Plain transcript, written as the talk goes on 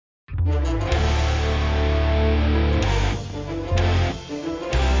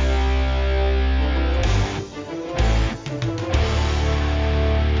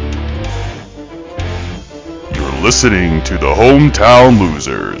listening to the Hometown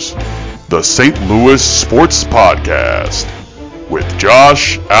Losers, the St. Louis Sports Podcast, with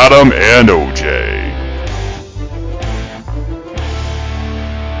Josh, Adam, and OJ.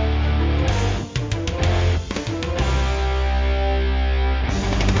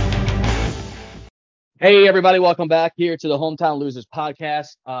 Hey, everybody, welcome back here to the Hometown Losers Podcast.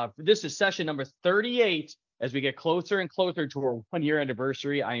 This is session number 38. As we get closer and closer to our one-year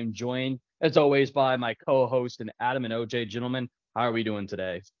anniversary, I am joined, as always, by my co-host and Adam and OJ. Gentlemen, how are we doing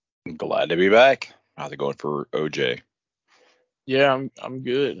today? Glad to be back. How's it going for OJ? Yeah, I'm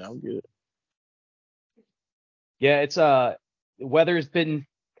good. Yeah, it's the weather's been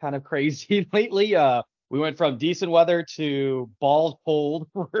kind of crazy lately. We went from decent weather to balls cold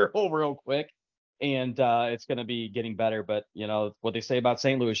real quick. And it's going to be getting better. But, you know, what they say about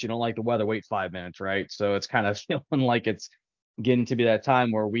St. Louis, you don't like the weather, wait 5 minutes, right? So it's kind of feeling like it's getting to be that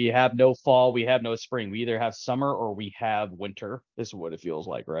time where we have no fall, we have no spring. We either have summer or we have winter. This is what it feels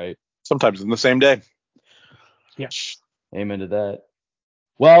like, right? Sometimes in the same day. Yeah. Amen to that.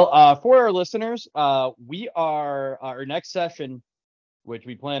 Well, for our listeners, our next session, which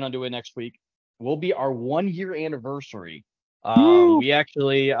we plan on doing next week, will be our 1-year anniversary. We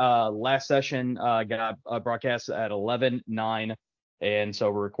actually last session got a broadcast at 11:09, and so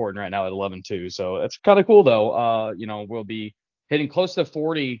we're recording right now at 11:02. So it's kind of cool though. We'll be hitting close to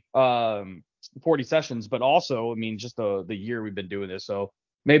 40 sessions, but also, I mean, just the year we've been doing this. So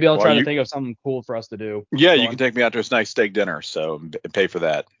maybe I'll try to think of something cool for us to do. Yeah, you can take me out to a nice steak dinner, so pay for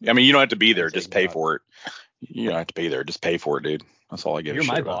that. I mean, you don't have to be there, just pay for it. You don't have to be there, just pay for it, dude. That's all I give a shit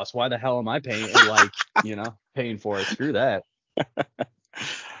about. You're my boss. Why the hell am I paying? Paying for it? Screw that.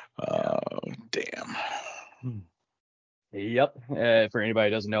 Oh, damn. Yep. For anybody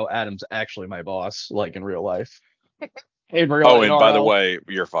who doesn't know, Adam's actually my boss, like in real life. And by the way,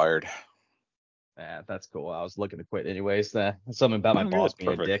 you're fired. That's cool. I was looking to quit anyways. Something about my boss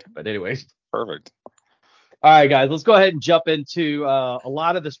being a dick, but anyways. Perfect. All right, guys, let's go ahead and jump into a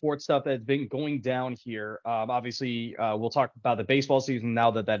lot of the sports stuff that's been going down here. Obviously, we'll talk about the baseball season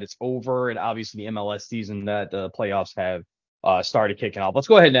now that it's over, and obviously the MLS season that the playoffs have started kicking off. Let's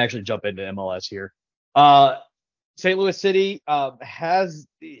go ahead and actually jump into MLS here. St. Louis City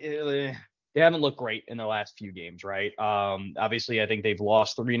they haven't looked great in the last few games, right? Obviously, I think they've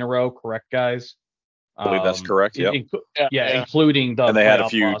lost 3 in a row. Correct, guys? I believe that's correct. Including the they had a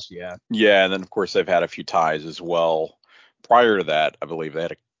few loss. Yeah, and then of course they've had a few ties as well. Prior to that, I believe they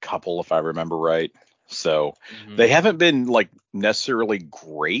had a couple, if I remember right. So they haven't been like necessarily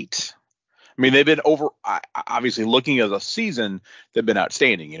great. I mean, they've been obviously looking at the season, they've been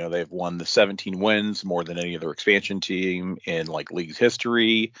outstanding. You know, they've won the 17 wins, more than any other expansion team in like league's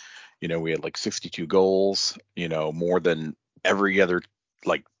history. You know, we had like 62 goals, you know, more than every other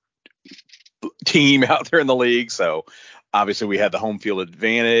like team out there in the league. So obviously we had the home field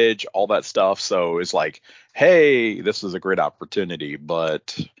advantage, all that stuff. So it's like, hey, this is a great opportunity,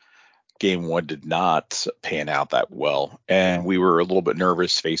 but game 1 did not pan out that well. And we were a little bit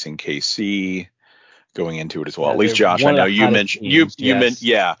nervous facing KC going into it as well. At least Josh, I know you mentioned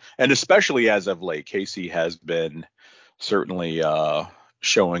and especially as of late, KC has been certainly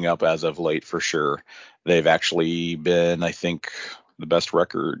showing up as of late for sure. They've actually been, I think, the best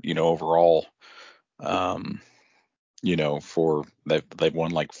record, you know, overall. They've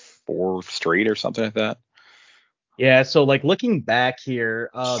won like 4 straight or something like that. Yeah, so like looking back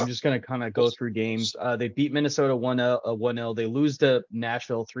here, I'm just gonna kind of go through games. They beat Minnesota 1-0. They lose to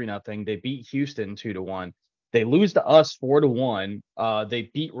Nashville 3-0. They beat Houston 2-1. They lose to us 4-1.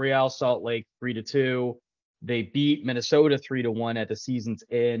 They beat Real Salt Lake 3-2. They beat Minnesota 3-1 at the season's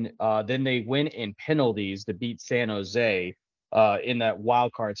end. Then they win in penalties to beat San Jose in that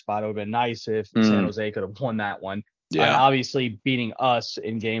wild card spot. It would have been nice if San Jose could have won that one. Yeah. And obviously beating us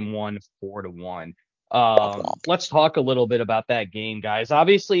in game 1 4-1. Let's talk a little bit about that game, guys.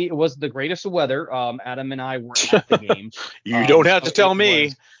 Obviously, it wasn't the greatest of weather. Adam and I were at the game. You don't have to tell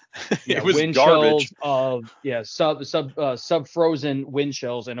me. It was wind garbage. Sub frozen wind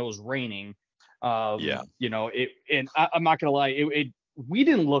chills, and it was raining. I'm not gonna lie, we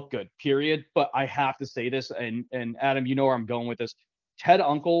didn't look good, period. But I have to say this, and Adam, you know where I'm going with this. Ted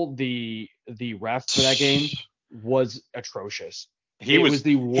Uncle, the ref for that game, was atrocious. It was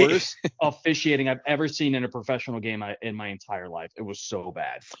the worst officiating I've ever seen in a professional game in my entire life. It was so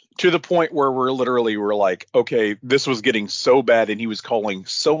bad. To the point where we're like, okay, this was getting so bad, and he was calling I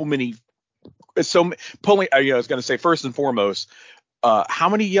was going to say, first and foremost, how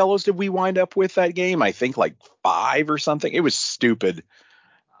many yellows did we wind up with that game? I think like 5 or something. It was stupid.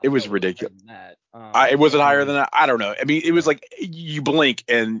 It was ridiculous. That. It wasn't higher than that. I don't know. I mean, it was like you blink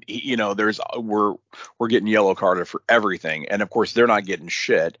and we're getting yellow carded for everything, and of course they're not getting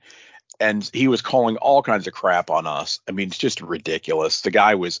shit. And he was calling all kinds of crap on us. I mean, it's just ridiculous. The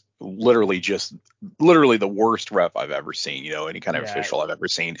guy was literally the worst ref I've ever seen. Any kind of official I've ever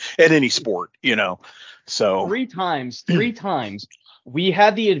seen in any sport. So three times we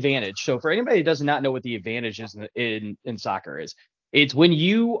had the advantage. So for anybody who does not know what the advantage is in soccer is, it's when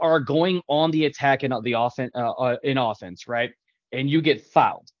you are going on the attack in the offense in offense, right? And you get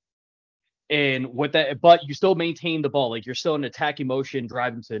fouled. And but you still maintain the ball, like you're still in attacking motion,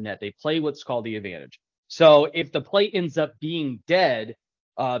 driving to the net. They play what's called the advantage. So if the play ends up being dead,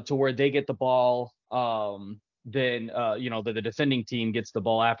 to where they get the ball, then the defending team gets the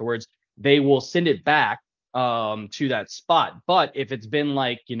ball afterwards. They will send it back to that spot. But if it's been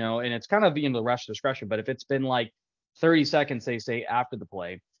and it's kind of the ref's discretion, but if it's been like 30 seconds, they say after the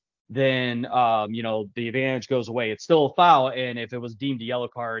play, then the advantage goes away. It's still a foul, and if it was deemed a yellow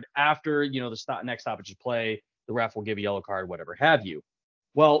card after the next stoppage of play, the ref will give a yellow card, whatever have you.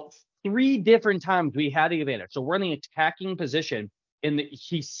 Well, 3 different times we had the advantage. So we're in the attacking position, and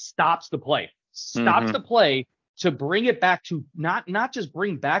he stops the play. The play to bring it back to not just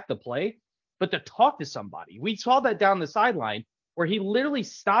bring back the play, but to talk to somebody. We saw that down the sideline where he literally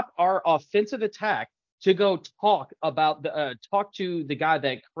stopped our offensive attack to go talk to the guy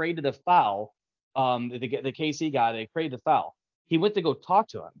that created the foul, the KC guy that created the foul. He went to go talk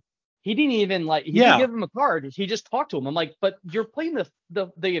to him. He didn't even didn't give him a card. He just talked to him. I'm like, but you're playing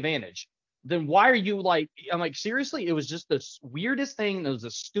the advantage. Then why are you I'm like, seriously? It was just the weirdest thing. It was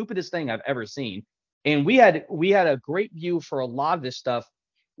the stupidest thing I've ever seen. And we had a great view for a lot of this stuff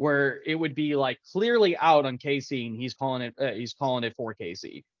where it would be clearly out on KC, and he's calling it for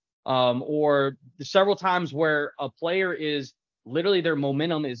KC. Or several times where a player is literally their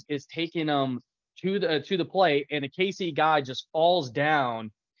momentum is taking them to the play, and a KC guy just falls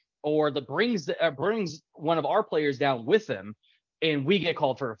down, or brings one of our players down with him, and we get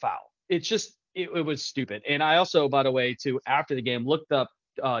called for a foul. It's just it was stupid. And I also, by the way, after the game, looked up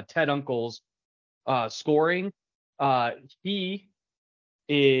Ted Uncle's scoring.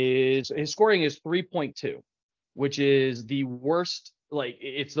 His scoring is 3.2, which is the worst.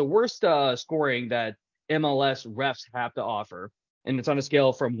 It's the worst scoring that MLS refs have to offer, and it's on a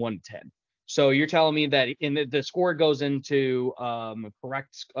scale from 1 to 10. So you're telling me that the score goes into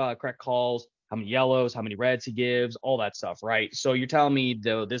correct calls, how many yellows, how many reds he gives, all that stuff, right? So you're telling me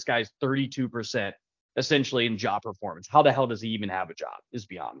though this guy's 32% essentially in job performance. How the hell does he even have a job? Is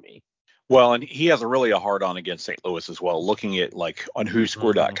beyond me. Well, and he has a hard on against St. Louis as well. Looking at on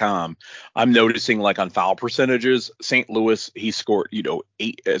WhoScored.com, I'm noticing on foul percentages, St. Louis, he scored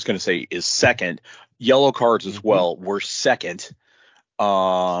 8. I was going to say is second. Yellow cards as well were second.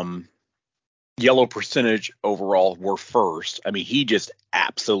 Yellow percentage overall were first. I mean, he just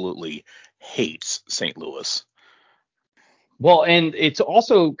absolutely hates St. Louis. Well, and it's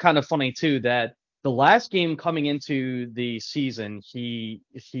also kind of funny too that the last game coming into the season,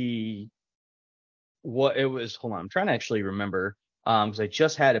 hold on, I'm trying to actually remember because I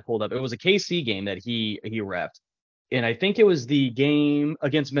just had it pulled up. It was a KC game that he reffed, and I think it was the game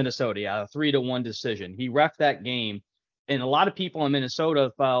against Minnesota, a 3-1 decision. He reffed that game, and a lot of people in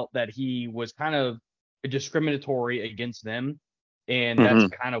Minnesota felt that he was kind of discriminatory against them, and that's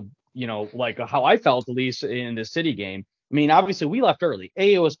kind of how I felt, at least in the City game. I mean, obviously we left early.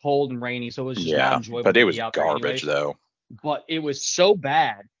 It was cold and rainy, so it was just not enjoyable. But it was garbage though. But it was so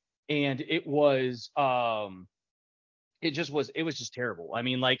bad. And it was, it was just terrible. I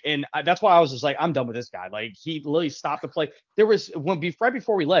mean, and that's why I was just I'm done with this guy. He literally stopped the play. There was right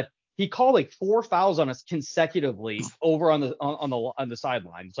before we left, he called 4 fouls on us consecutively over on the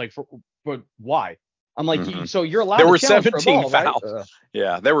sideline. It's for why? I'm like, so you're allowed. There to were challenge 17 for a ball, fouls. Right?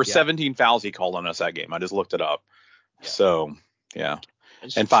 Yeah, there were 17 fouls he called on us that game. I just looked it up. Yeah. So yeah,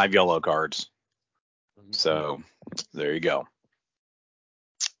 and 5 yellow cards. So there you go.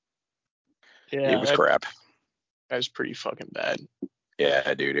 Yeah, it was crap. That was pretty fucking bad.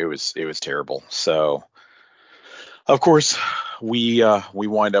 Yeah, dude, it was terrible. So, of course, we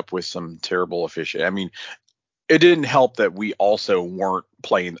wind up with some terrible officiating. I mean, it didn't help that we also weren't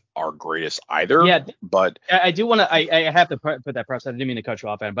playing our greatest either. Yeah, but I do want to. I have to put that press. I didn't mean to cut you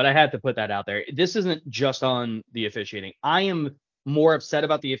off, but I had to put that out there. This isn't just on the officiating. I am more upset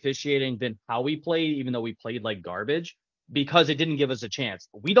about the officiating than how we played, even though we played like garbage, because it didn't give us a chance.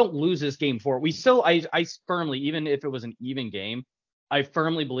 We don't lose this game we still, I firmly, even if it was an even game, I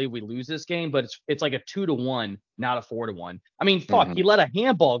firmly believe we lose this game, but it's like a 2-1, not a 4-1. I mean, fuck, he let a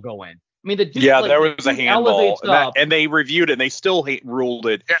handball go in. I mean, the dude. Yeah, like, there the was a dude handball, elevates up. and they reviewed it, and they still ruled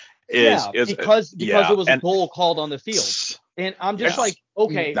it Because yeah, it was a and goal called on the field. And I'm just yeah, like,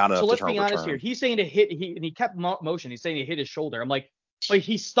 okay, not so enough to let's turn be honest here. return. He's saying to hit, and he kept motion. He's saying he hit his shoulder. I'm like, but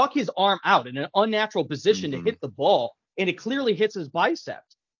he stuck his arm out in an unnatural position to hit the ball, and it clearly hits his bicep.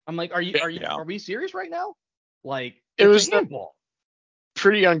 I'm like, are we serious right now? Like, It was a handball.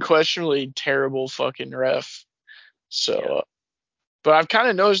 Pretty unquestionably terrible fucking ref. So, but I've kind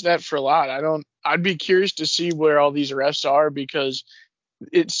of noticed that for a lot. I'd be curious to see where all these refs are, because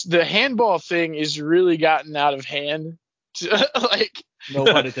it's the handball thing is really gotten out of hand. Like, no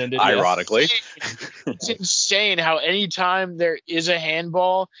pun intended. Ironically, it's insane how anytime there is a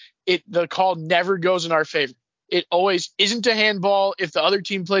handball, the call never goes in our favor. It always isn't a handball if the other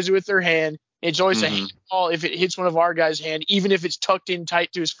team plays it with their hand. It's always a handball if it hits one of our guys' hand, even if it's tucked in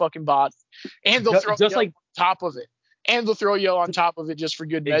tight to his fucking body. And they'll throw just like on top of it. And they'll throw yellow on top of it just for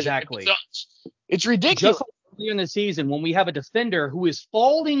good measure. Exactly. It's ridiculous. Just like earlier in the season, when we have a defender who is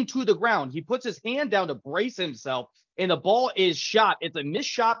falling to the ground, he puts his hand down to brace himself, and the ball is shot. It's a missed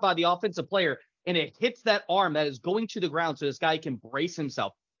shot by the offensive player, and it hits that arm that is going to the ground so this guy can brace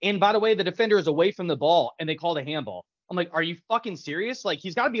himself. And by the way, the defender is away from the ball, and they call it a handball. I'm like, are you fucking serious? Like,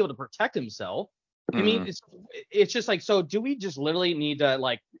 he's got to be able to protect himself. I mean, it's just like, so do we just literally need to,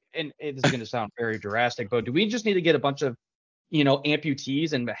 like, and this is going to sound very drastic, but do we just need to get a bunch of,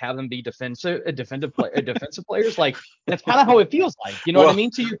 amputees and have them be defensive players? Like, that's kind of how it feels like. You know what I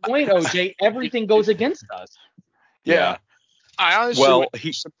mean? To your point, OJ, everything goes against us. Yeah. I honestly would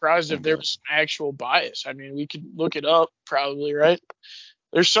be surprised if there was some actual bias. I mean, we could look it up probably, right?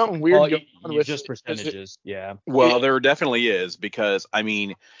 There's something weird going on with just percentages. Well, there definitely is, because I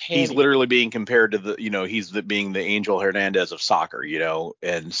mean, he's literally being compared to he's being the Angel Hernandez of soccer,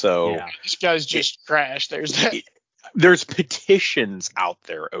 and so this guy's just trash. There's petitions out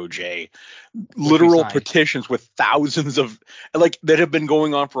there, OJ, literal petitions with thousands of that have been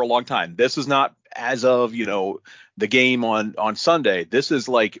going on for a long time. This is not as of the game on Sunday. This is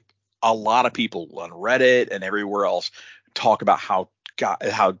like a lot of people on Reddit and everywhere else talk about how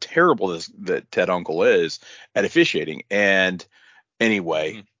terrible that Ted Unkel is at officiating. And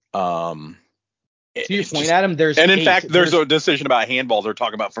anyway, to your point, Adam, there's a decision about handballs they're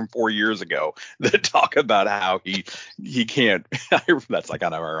talking about from 4 years ago that talk about how he can't. That's like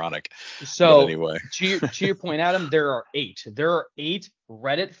kind of ironic. So but anyway, to your point, Adam, there are 8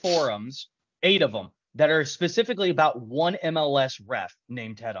 Reddit forums, 8 of them, that are specifically about one MLS ref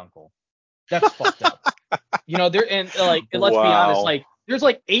named Ted Unkel. That's fucked up. Let's be honest, like, there's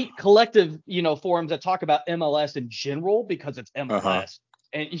like 8 collective, forums that talk about MLS in general because it's MLS.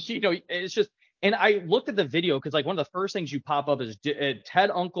 And, it's just, and I looked at the video because, like, one of the first things you pop up is Ted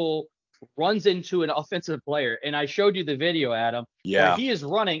Unkel runs into an offensive player. And I showed you the video, Adam, where he is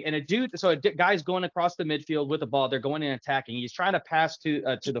running, and a guy's going across the midfield with the ball. They're going in attacking. He's trying to pass to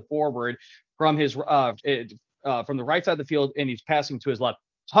the forward from his from the right side of the field, and he's passing to his left.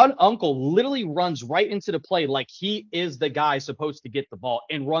 Ted Unkel literally runs right into the play like he is the guy supposed to get the ball,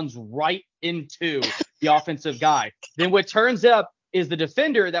 and runs right into the offensive guy. Then what turns up is the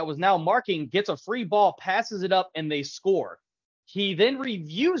defender that was now marking gets a free ball, passes it up, and they score. He then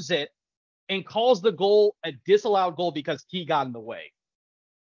reviews it and calls the goal a disallowed goal because he got in the way.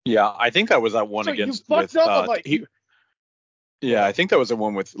 Yeah, I think that was that one against with I think that was the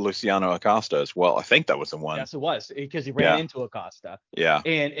one with Luciano Acosta as well. I think that was the one. Yes, it was, because he ran into Acosta. Yeah.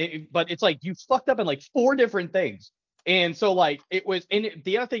 But it's like you fucked up in like 4 different things. And so, like, it was, and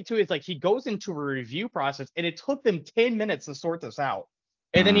the other thing too is, like, he goes into a review process, and it took them 10 minutes to sort this out.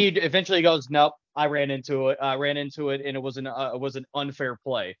 And then he eventually goes, nope, I ran into it, and it was an unfair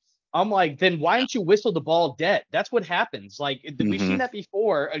play. I'm like, then why don't you whistle the ball dead? That's what happens. Like, we've seen that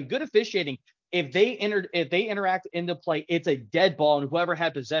before. A good officiating, if they interact in the play, it's a dead ball, and whoever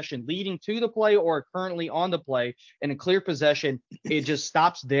had possession leading to the play or currently on the play in a clear possession, it just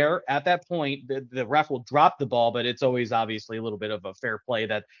stops there. At that point, the ref will drop the ball, but it's always obviously a little bit of a fair play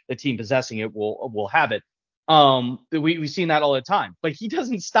that the team possessing it will have it. We've seen that all the time, but he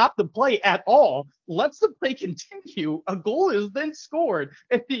doesn't stop the play at all, lets the play continue. A goal is then scored,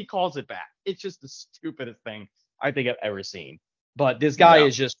 and he calls it back. It's just the stupidest thing I think I've ever seen. But this guy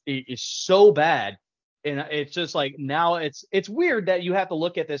is so bad. And it's just like, now it's weird that you have to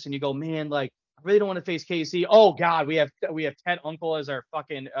look at this and you go, man, like, I really don't want to face KC. Oh God, we have Ted Unkel as our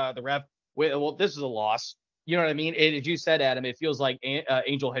fucking the ref. Well, this is a loss. You know what I mean? As you said, Adam, it feels like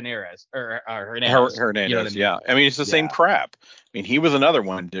Angel Hernandez or Hernandez. Hernandez, you know what I mean? yeah. I mean, it's the same crap. I mean, he was another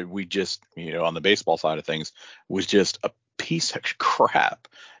one that we just, on the baseball side of things, was just a piece of crap.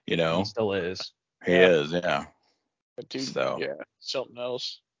 He still is. He is, yeah. Dude, so something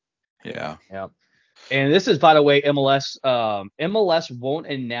else. Yeah. Yeah. And this is, by the way, MLS. MLS won't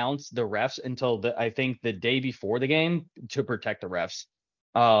announce the refs until I think the day before the game to protect the refs.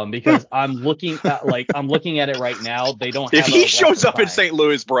 Because I'm looking at it right now. They don't If have he a ref shows up in assigned. St.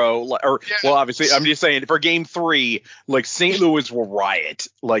 Louis, bro, Yeah. well, obviously, I'm just saying for Game 3, like St. Louis will riot.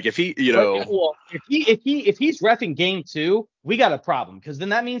 Like if he, Well, if he's reffing game 2, we got a problem, because then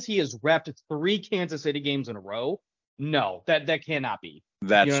that means he has repped 3 Kansas City games in a row. No, that cannot be. You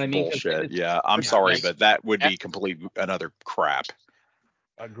know that's what I mean? 'Cause bullshit. Yeah, I'm yeah, sorry, like, but that would be complete another crap.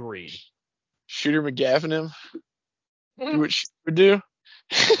 agreed. Shooter McGavin him. Do what Shooter would do.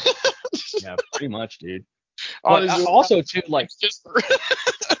 Yeah, pretty much, dude. On But his way also out, too, like, just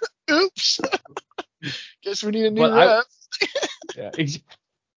oops. Guess we need a new but rep. yeah,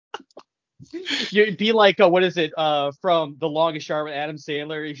 you'd be like, what is it? From The Longest Yard with Adam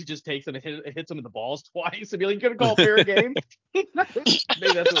Sandler, he just takes him and hits him in the balls twice and be like, "You gonna call fair game?" Maybe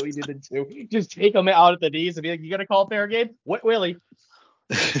that's what we did too. Just take him out at the knees and be like, "You gonna call fair game?" What, Willie?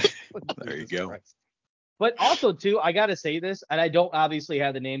 There you go. Christ. But also too, I gotta say this, and I don't obviously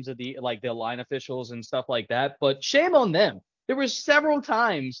have the names of the line officials and stuff like that, but shame on them. There were several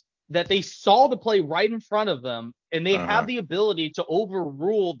times that they saw the play right in front of them, and they have the ability to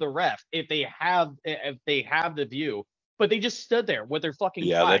overrule the ref if they have the view, but they just stood there with their fucking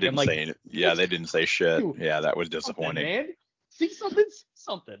Yeah, flag. I'm like, they didn't say shit. dude, Yeah, that was something, disappointing. man. See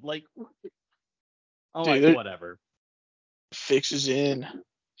something. Like, I'm Dude, like, whatever. Fix is in.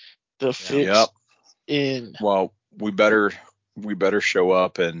 The fix Yep. in. Well, we better show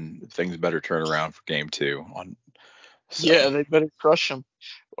up and things better turn around for Game 2 on. So. Yeah, they better crush them.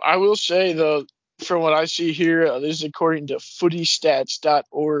 I will say though, from what I see here, this is according to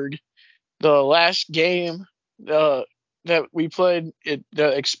footystats.org. The last game that we played,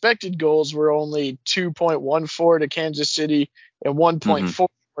 the expected goals were only 2.14 to Kansas City and 1.4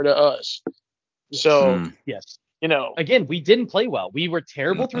 to us. So, yes, you again, we didn't play well. We were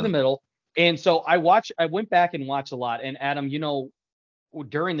terrible through the middle. And so I went back and watched a lot. And Adam,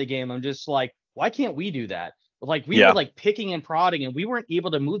 during the game, I'm just like, why can't we do that? Like, we were like picking and prodding, and we weren't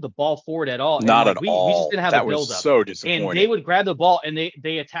able to move the ball forward at all. Not and at like we just all. didn't have That a was build up. so disappointing. And they would grab the ball and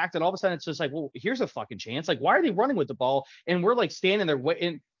they attacked, and all of a sudden it's just like, well, here's a fucking chance. Like, why are they running with the ball? And we're like standing there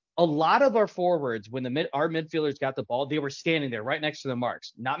waiting. A lot of our forwards, when our midfielders got the ball, they were standing there right next to the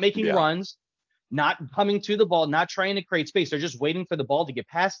marks, not making runs, not coming to the ball, not trying to create space. They're just waiting for the ball to get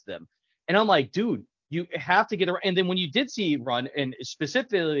past them. And I'm like, dude, you have to get around. And then when you did see run, and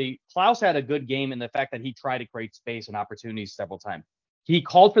specifically, Klaus had a good game in the fact that he tried to create space and opportunities several times. He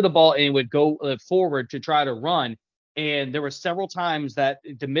called for the ball and would go forward to try to run. And there were several times that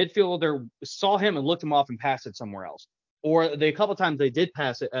the midfielder saw him and looked him off and passed it somewhere else. Or a couple times they did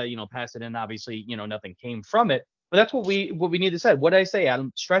pass it, pass it in. Obviously, nothing came from it. But that's what we need to say. What did I say,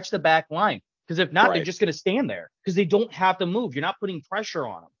 Adam? Stretch the back line. Because if not, they're just going to stand there because they don't have to move. You're not putting pressure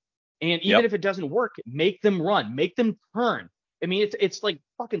on them. And even if it doesn't work, make them run, make them turn. I mean, it's like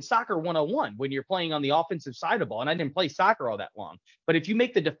fucking soccer 101 when you're playing on the offensive side of the ball. And I didn't play soccer all that long. But if you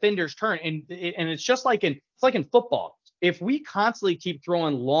make the defenders turn, and it's just like in football. If we constantly keep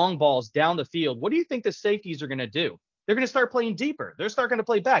throwing long balls down the field, what do you think the safeties are going to do? They're going to start playing deeper. They're start going to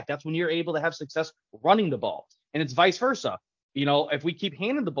play back. That's when you're able to have success running the ball. And it's vice versa. If we keep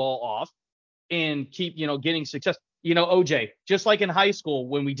handing the ball off and keep, getting success. OJ, just like in high school,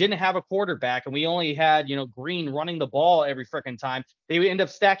 when we didn't have a quarterback and we only had, Green running the ball every freaking time, they would end up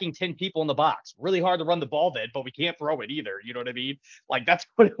stacking 10 people in the box. Really hard to run the ball then, but we can't throw it either. You know what I mean? Like, that's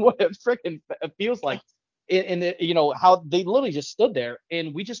what it freaking feels like. And how they literally just stood there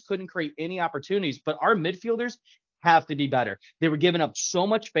and we just couldn't create any opportunities. But our midfielders have to be better. They were giving up so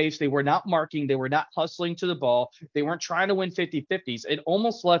much space. They were not marking. They were not hustling to the ball. They weren't trying to win 50-50s. It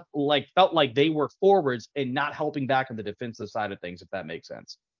almost felt like they were forwards and not helping back on the defensive side of things, if that makes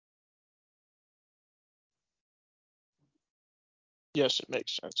sense. Yes, it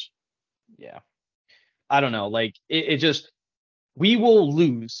makes sense. Yeah. I don't know. Like, it just, we will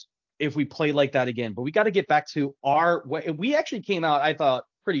lose if we play like that again, but we got to get back to we actually came out, I thought,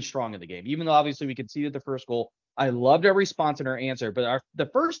 pretty strong in the game, even though obviously we conceded the first goal. I loved our response and our answer, but the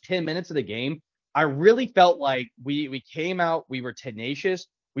first 10 minutes of the game, I really felt like we came out, we were tenacious,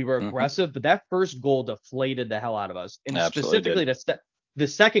 we were aggressive, but that first goal deflated the hell out of us. And specifically the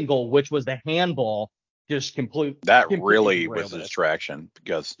second goal, which was the handball, just completely really was a distraction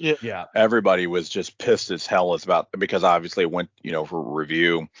because everybody was just pissed as hell because obviously it went, for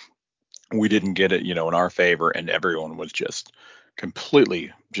review. We didn't get it, in our favor, and everyone was just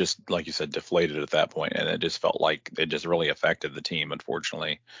completely, just like you said, deflated at that point, and it just felt like it just really affected the team,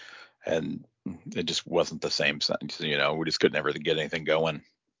 unfortunately, and it just wasn't the same sense. We just couldn't ever get anything going.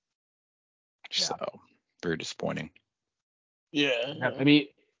 So very disappointing. Yeah. I mean,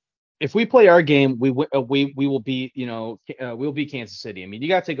 if we play our game, we will beat, we'll beat Kansas City. I mean, you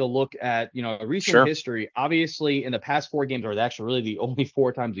got to take a look at, recent history. Obviously, in the past 4 games, or actually really the only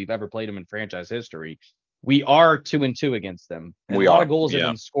 4 times we've ever played them in franchise history, we are 2-2 against them. And a lot of goals have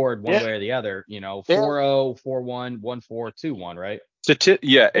been scored one way or the other. 4-0, 4-1, 1-4, 2-1, right?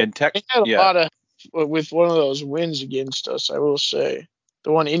 And they had a lot of with one of those wins against us. I will say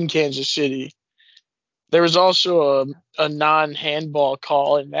the one in Kansas City. There was also a non-handball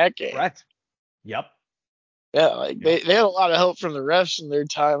call in that game. Correct. Yep. Yeah, they had a lot of help from the refs in their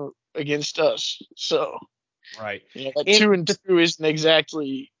time against us. So, right. That 2-2 isn't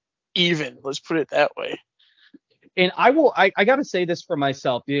exactly even. Let's put it that way. And I got to say this for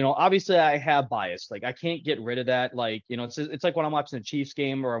myself. Obviously I have bias. Like I can't get rid of that. Like, it's like when I'm watching the Chiefs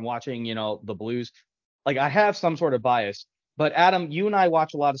game or I'm watching, the Blues. Like I have some sort of bias. But Adam, you and I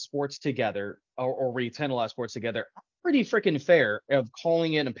watch a lot of sports together, or we attend a lot of sports together. I'm pretty freaking fair of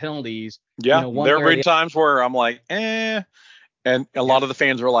calling it and penalties. Yeah, there have been times where I'm like, and a lot of the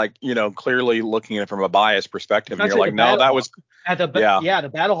fans were like, clearly looking at it from a biased perspective. And you're like, no, that was the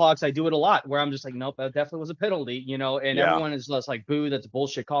Battlehawks. I do it a lot where I'm just like, nope, that definitely was a penalty. And everyone is just like, boo, that's a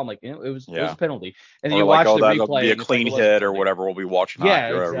bullshit call. I'm like, it was a penalty. And then you watch the replay, be a clean hit or whatever. We'll be watching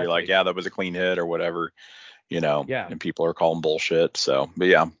hockey or whatever. Be like, that was a clean hit or whatever. And people are calling bullshit. So, but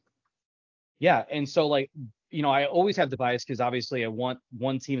yeah. And so like, I always have the bias because obviously I want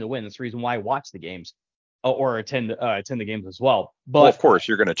one team to win. That's the reason why I watch the games or attend the games as well. But of course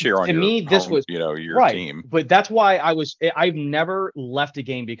you're going to cheer on your team. But that's why I've never left a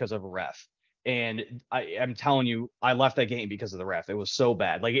game because of a ref. And I'm telling you, I left that game because of the ref. It was so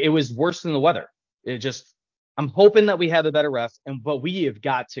bad. Like it was worse than the weather. I'm hoping that we have a better ref, but we have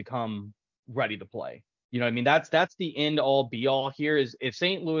got to come ready to play. You know what I mean? That's the end all be all here is if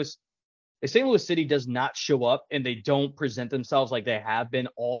St. Louis City does not show up and they don't present themselves like they have been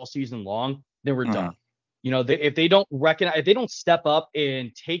all season long, then we're done. If they don't recognize, if they don't step up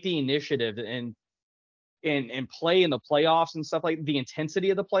and take the initiative and play in the playoffs and stuff like the intensity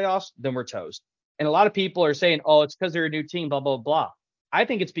of the playoffs, then we're toast. And a lot of people are saying, oh, it's because they're a new team, blah, blah, blah. I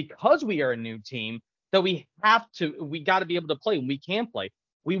think it's because we are a new team that we got to be able to play and we can play.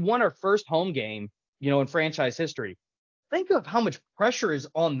 We won our first home game, in franchise history. Think of how much pressure is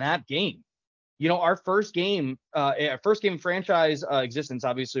on that game. Our first game franchise existence,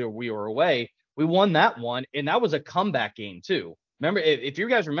 obviously we were away. We won that one, and that was a comeback game too. Remember, if you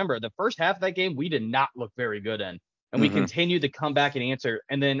guys remember, the first half of that game, we did not look very good in, and we continued to come back and answer.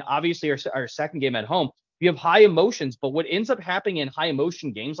 And then obviously our second game at home, you have high emotions, but what ends up happening in high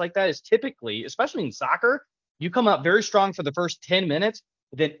emotion games like that is typically, especially in soccer, you come out very strong for the first 10 minutes.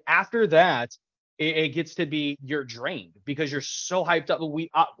 Then after that, it gets to be you're drained because you're so hyped up. We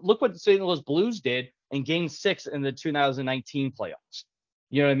look what the St. Louis Blues did in Game 6 in the 2019 playoffs.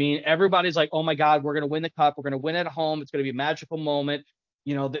 You know what I mean? Everybody's like, oh my God, we're going to win the cup. We're going to win at home. It's going to be a magical moment.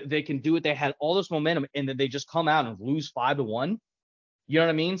 They can do it. They had all this momentum, and then they just come out and lose 5-1. You know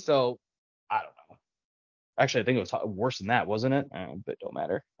what I mean? So I don't know. Actually, I think it was worse than that, wasn't it? But it don't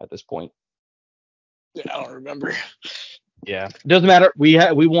matter at this point. Yeah, I don't remember. Yeah, it doesn't matter. We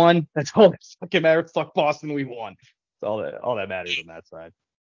won. That's all that fucking matters. Fuck Boston, we won. That's all that matters on that side.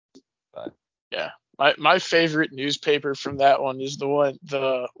 But yeah, my favorite newspaper from that one is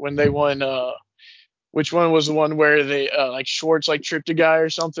when they won. Which one was the one where they like Schwartz like tripped a guy or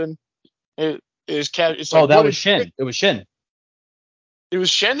something? It's like, that was Shin. It was Shin. It was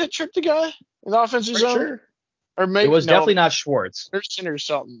Shen that tripped the guy in the offensive zone. Sure. Or maybe it was definitely not Schwartz. Thurston or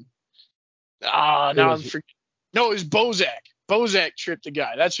something. Now I'm forgetting. No, it was Bozak. Bozak tripped the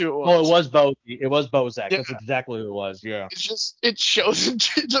guy. That's who it was. Oh, it was Bozak. Yeah. That's exactly who it was. Yeah. It shows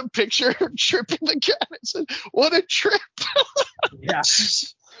the picture of tripping the guy. I said, what a trip. Yeah.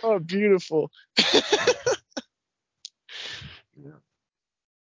 Oh, beautiful.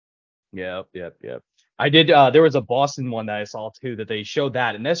 Yep. I did. There was a Boston one that I saw too that they showed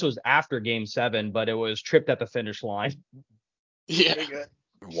that, and this was after Game 7, but it was tripped at the finish line. Yeah.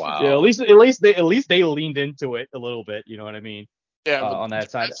 Wow. Yeah, at least they leaned into it a little bit. You know what I mean? Yeah. On that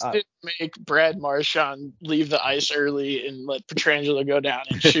side, didn't make Brad Marchand leave the ice early and let Pietrangelo go down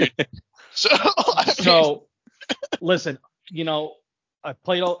and shoot. So listen, I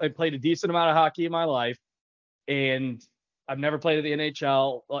played a decent amount of hockey in my life, and I've never played at the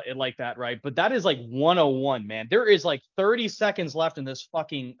NHL like that, right? But that is like 101, man. There is like 30 seconds left in this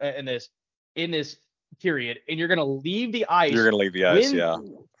fucking in this period, and you're gonna leave the ice. You're gonna leave the ice,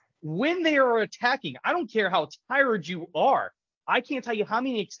 when they are attacking. I don't care how tired you are. I can't tell you how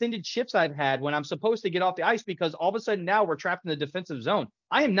many extended shifts I've had when I'm supposed to get off the ice because all of a sudden now we're trapped in the defensive zone.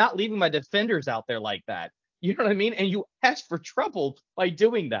 I am not leaving my defenders out there like that. You know what I mean? And you ask for trouble by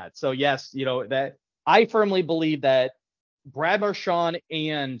doing that. So yes, that I firmly believe that Brad Marchand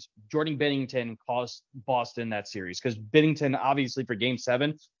and Jordan Binnington cost Boston that series because Binnington, obviously, for game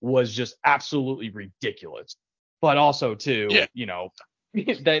 7 was just absolutely ridiculous. But also, too,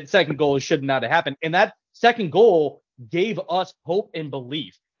 that second goal should not have happened. And that second goal gave us hope and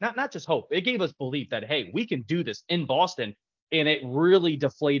belief. Not just hope. It gave us belief that, hey, we can do this in Boston. And it really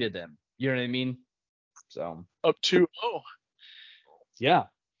deflated them. You know what I mean? So up 2-0. Yeah.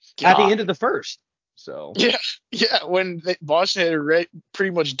 God. At the end of the first. So yeah, when Boston had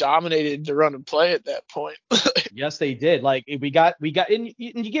pretty much dominated the run and play at that point. Yes, they did. Like we got, and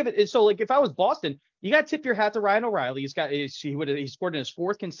you give it. So like, if I was Boston, you got to tip your hat to Ryan O'Reilly. He scored in his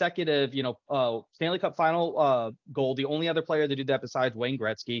 4th consecutive, Stanley Cup final goal. The only other player to do that besides Wayne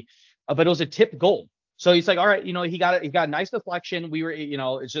Gretzky, but it was a tipped goal. So he's like, all right, he got a nice deflection. We were,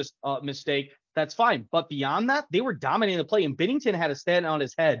 it's just a mistake. That's fine. But beyond that, they were dominating the play, and Binnington had to stand on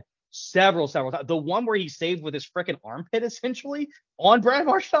his head several times. The one where he saved with his freaking armpit essentially on Brad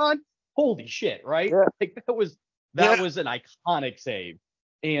Marchand. Holy shit, right? Yeah. Like that was an iconic save.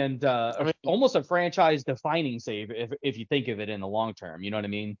 And almost a franchise defining save if you think of it in the long term. You know what I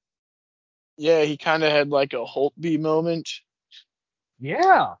mean? Yeah, he kind of had like a Holtby moment.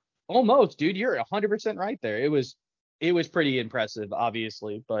 Yeah, almost, dude. You're 100% right there. It was pretty impressive,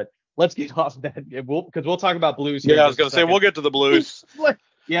 obviously, but let's get off that. Because we'll talk about Blues here. Yeah, I was going to say, we'll get to the Blues.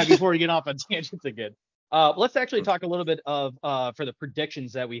 Yeah, before we get off on tangents again. Let's actually talk a little bit of for the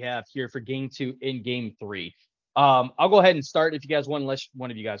predictions that we have here for game 2 in game 3. I'll go ahead and start if you guys want, unless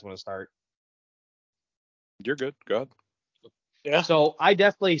one of you guys want to start. You're good. Go ahead. Yeah. So I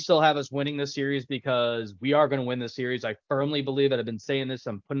definitely still have us winning this series because we are going to win this series. I firmly believe it. I've been saying this.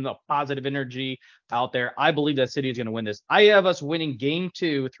 I'm putting up positive energy out there. I believe that City is going to win this. I have us winning game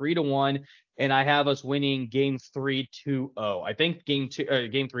 2 3-1, and I have us winning game 3 2-0. I think game 3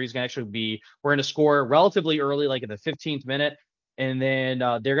 is going to actually be, we're going to score relatively early, like in the 15th minute. And then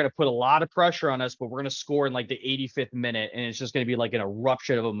they're going to put a lot of pressure on us, but we're going to score in like the 85th minute. And it's just going to be like an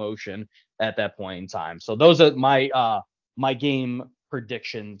eruption of emotion at that point in time. So those are my game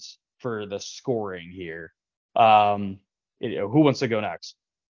predictions for the scoring here. Who wants to go next?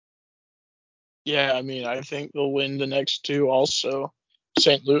 Yeah, I mean, I think they'll win the next 2 also.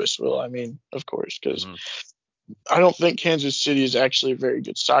 St. Louis will, I mean, of course, because I don't think Kansas City is actually a very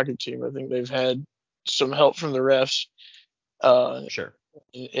good soccer team. I think they've had some help from the refs. Sure.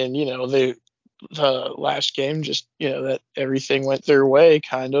 And the last game, just, that everything went their way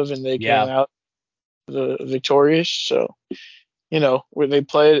kind of, and they came out the victorious. So, where they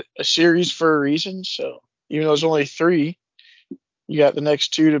played a series for a reason. So even though it's only 3, you got the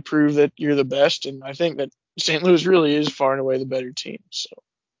next 2 to prove that you're the best. And I think that St. Louis really is far and away the better team. So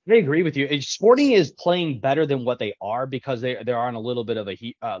I agree with you. Sporting is playing better than what they are because they're on a little bit of a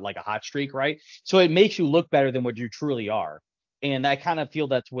heat, like a hot streak, right? So it makes you look better than what you truly are. And I kind of feel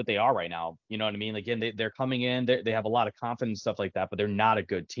that's what they are right now. You know what I mean? Again, they're coming in, they have a lot of confidence, stuff like that, but they're not a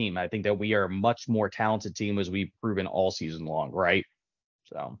good team. I think that we are a much more talented team as we've proven all season long, right?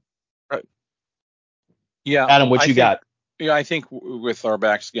 So, right. Yeah. Adam, what you got? Yeah, I think with our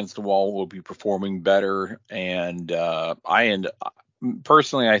backs against the wall, we'll be performing better. And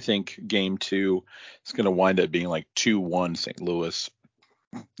personally, I think game 2 is going to wind up being like 2-1 St. Louis.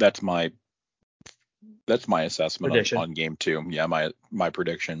 That's my assessment on game 2. Yeah, my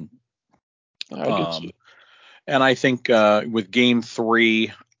prediction. And I think with game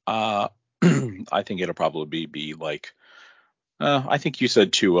 3, I think it'll probably be like, I think you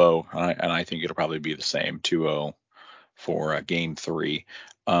said 2-0, and I think it'll probably be the same 2-0 for game 3.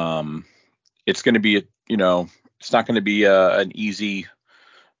 It's going to be it's not going to be an easy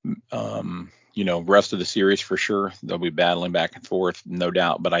rest of the series for sure. They'll be battling back and forth, no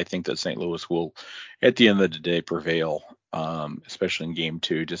doubt. But I think that St. Louis will, at the end of the day, prevail, especially in game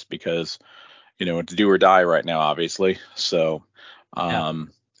 2, just because, it's do or die right now, obviously. So,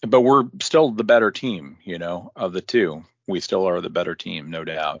 but we're still the better team, of the 2. We still are the better team, no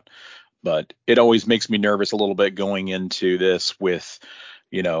doubt. But it always makes me nervous a little bit going into this with,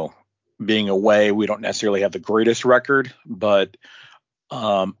 being away. We don't necessarily have the greatest record, but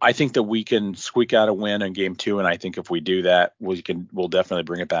I think that we can squeak out a win in game 2, and I think if we do that, we'll definitely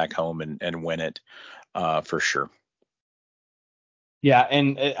bring it back home and win it for sure. Yeah,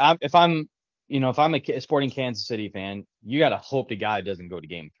 and if I'm a Sporting Kansas City fan, you got to hope the guy doesn't go to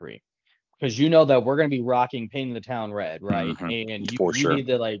game 3 because that we're going to be rocking painting the town red, right? And you need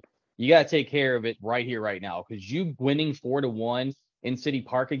to you got to take care of it right here, right now, because you winning 4-1 in City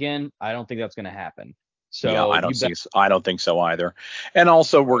Park again, I don't think that's going to happen. So yeah, I don't think so either. And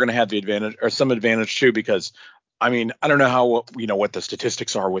also, we're going to have the advantage, or some advantage too, because I mean, I don't know how, what the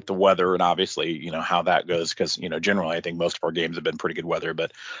statistics are with the weather, and obviously, how that goes, because, generally I think most of our games have been pretty good weather,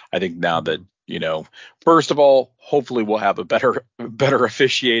 but I think now that, first of all, hopefully we'll have a better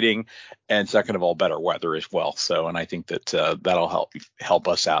officiating, and second of all, better weather as well. So, and I think that that'll help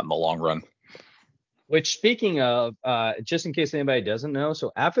us out in the long run. Which, speaking of, just in case anybody doesn't know,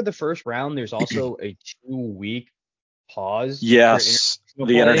 so after the first round, there's also a 2-week pause. Yes,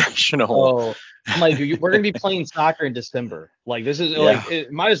 the international. Oh, I'm like, we're gonna be playing soccer in December. Like, this is like,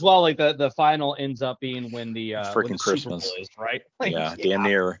 it might as well, like, the final ends up being when the Christmas Super Bowl is, right? Like, damn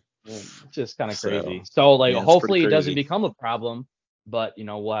near. Just kind of crazy. So like, hopefully it doesn't crazy. become a problem, but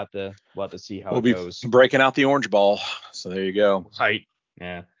we'll have to see how we'll it goes. Be breaking out the orange ball. So there you go. Right.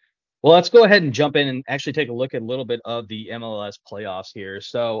 Yeah. Well, let's go ahead and jump in and actually take a look at a little bit of the MLS playoffs here.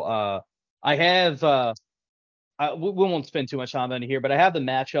 So I have we won't spend too much time on here, but I have the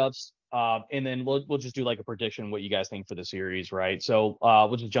matchups, and then we'll just do like a prediction what you guys think for the series, right? So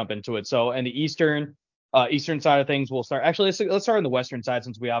we'll just jump into it. So in the Eastern side of things, we'll start. Actually, let's start on the Western side,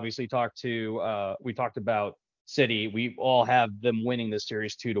 since we obviously talked about City. We all have them winning this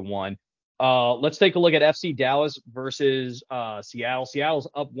series 2-1. Let's take a look at FC Dallas versus Seattle. Seattle's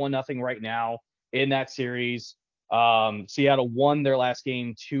up 1-0 right now in that series. Seattle won their last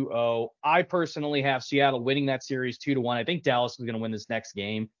game 2-0. I personally have Seattle winning that series 2-1. I think Dallas is going to win this next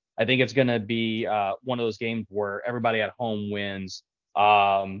game. I think it's going to be one of those games where everybody at home wins.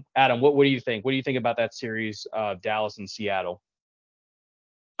 Adam, what do you think? What do you think about that series, Dallas and Seattle?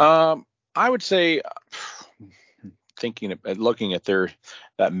 I would say, looking at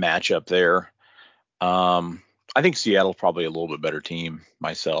that matchup there, I think Seattle's probably a little bit better team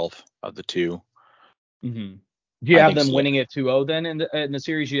myself of the two. Mm-hmm. Do you have them winning it 2-0 then in the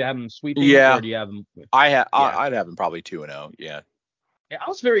series? Do you have them sweeping? Yeah. Or do you have them? I'd have them probably 2-0. Yeah. Yeah, I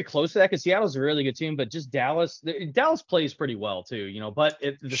was very close to that because Seattle's a really good team, but just Dallas plays pretty well too, But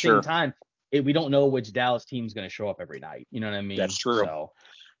at the same time, we don't know which Dallas team's going to show up every night. You know what I mean? That's true. So,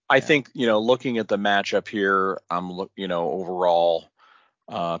 I think looking at the matchup here, overall,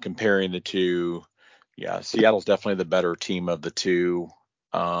 comparing the two, Seattle's definitely the better team of the two.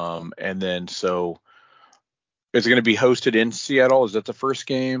 And then so is it going to be hosted in Seattle? Is that the first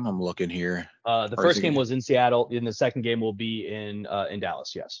game? I'm looking here. The first game was in Seattle, and the second game will be in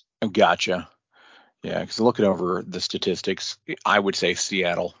Dallas. Yes. Gotcha. Yeah, because looking over the statistics, I would say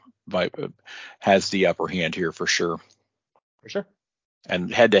Seattle has the upper hand here for sure. For sure.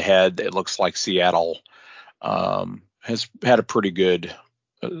 And head to head, it looks like Seattle has had a pretty good,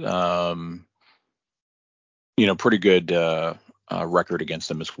 record against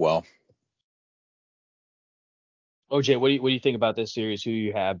them as well. OJ, what do you think about this series? Who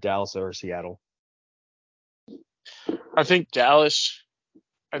you have, Dallas or Seattle? I think Dallas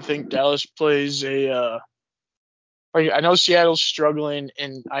plays I know Seattle's struggling,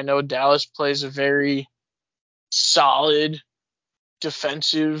 and I know Dallas plays a very solid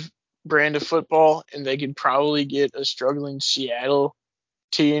defensive brand of football, and they could probably get a struggling Seattle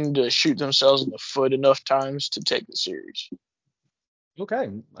team to shoot themselves in the foot enough times to take the series. Okay,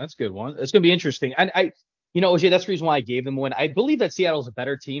 that's a good one. It's going to be interesting. And OJ, that's the reason why I gave them one. I believe that Seattle's a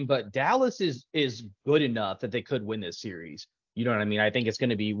better team, but Dallas is good enough that they could win this series. You know what I mean? I think it's going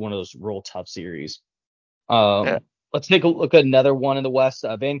to be one of those real tough series. Let's take a look at another one in the West.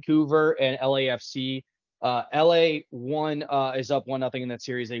 Vancouver and LAFC. LA is up 1-0 in that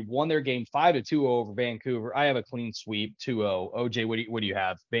series. They won their game 5-2 over Vancouver. I have a clean sweep 2-0. OJ, what do you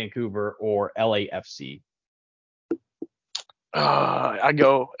have? Vancouver or LAFC? I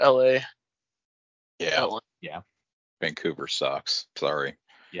go LA. Yeah. Vancouver sucks. Sorry.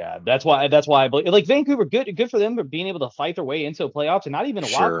 Yeah, that's why I believe, like, Vancouver, good for them for being able to fight their way into the playoffs and not even a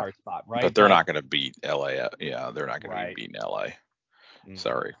wild card spot, right? But they're not going to beat LA. Yeah, they're not going to be beating LA. Mm-hmm.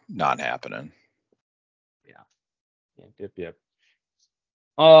 Sorry, not happening. Yep.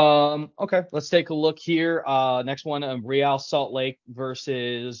 Okay, let's take a look here. Next one, Real Salt Lake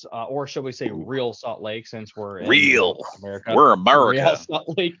versus, or should we say Real Salt Lake, since we're in America. We're America. Real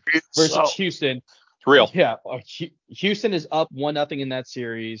Salt Lake versus Houston. It's real. Yeah, Houston is up 1-0 in that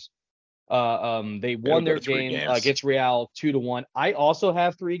series. They won their game against Real 2-1. I also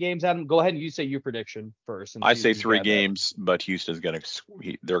have 3 games. Adam, go ahead and you say your prediction first. I say 3 games, but Houston's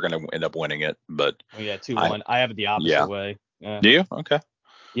they're gonna end up winning it. But 2-1. I have it the opposite way. Yeah. Do you? Okay.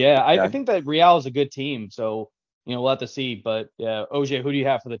 Yeah, I think that Real is a good team, so we'll have to see. But OJ, who do you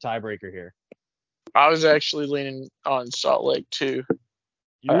have for the tiebreaker here? I was actually leaning on Salt Lake too.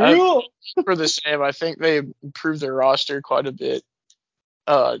 For the same, I think they improved their roster quite a bit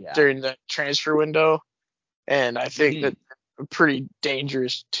during the transfer window, and I think that they're a pretty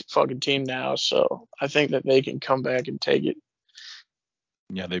dangerous fucking team now. So I think that they can come back and take it.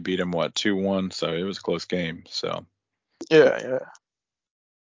 Yeah, they beat them 2-1, so it was a close game. So yeah.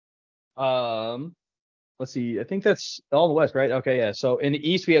 Let's see. I think that's all the West, right? Okay, yeah. So in the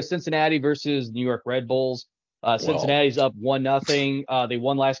East, we have Cincinnati versus New York Red Bulls. Cincinnati's up 1-0. They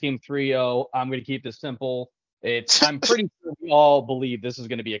won last game 3-0. I'm going to keep this simple. I'm pretty sure we all believe this is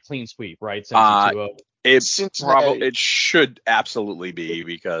going to be a clean sweep, right? Cincy 2-0. It should absolutely be,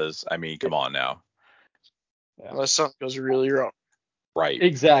 because I mean, come on now. Unless something goes really wrong. Right.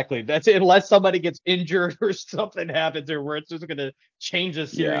 Exactly. That's it. Unless somebody gets injured or something happens, or where it's just going to change the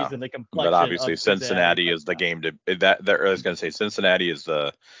series and the complexion. But obviously, of Cincinnati is the game to that. I was going to say Cincinnati is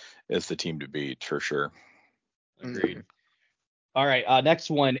the team to beat for sure. Agreed. All right. Next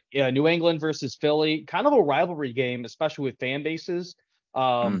one, New England versus Philly. Kind of a rivalry game, especially with fan bases.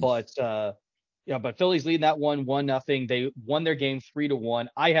 But Philly's leading that 1-0. They won their game 3-1.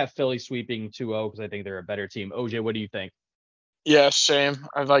 I have Philly sweeping 2-0 because I think they're a better team. OJ, what do you think? Yeah, same.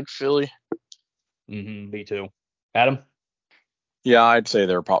 I like Philly. Me too. Adam? Yeah, I'd say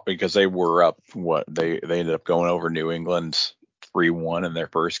they're probably, because they were up. They ended up going over New England 3-1 in their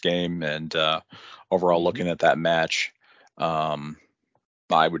first game, and overall, looking at that match, I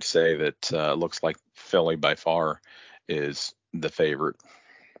would say that looks like Philly by far is the favorite.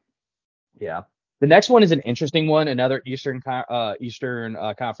 Yeah. The next one is an interesting one. Another Eastern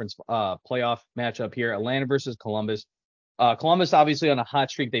Conference playoff matchup here. Atlanta versus Columbus. Columbus obviously on a hot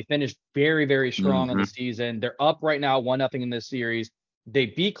streak. They finished very, very strong on the season. They're up right now 1-0 in this series. They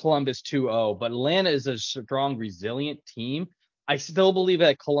beat Columbus 2-0, but Atlanta is a strong, resilient team. I still believe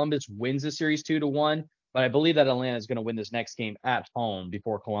that Columbus wins the series 2-1, but I believe that Atlanta is going to win this next game at home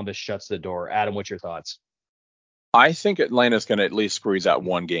before Columbus shuts the door. Adam, what's your thoughts? I think Atlanta's going to at least squeeze out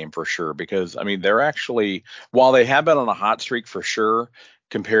one game for sure, because I mean, they're actually, while they have been on a hot streak for sure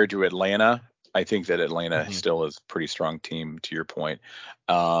compared to Atlanta, I think that Atlanta still is a pretty strong team, to your point.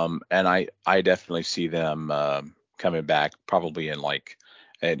 And I definitely see them coming back probably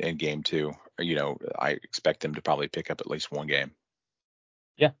in game 2. I expect them to probably pick up at least one game.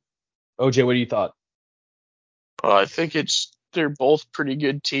 Yeah. OJ, what do you thought? I think they're both pretty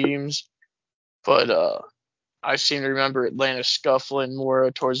good teams, but I seem to remember Atlanta scuffling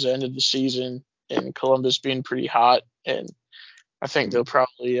more towards the end of the season and Columbus being pretty hot, and I think they'll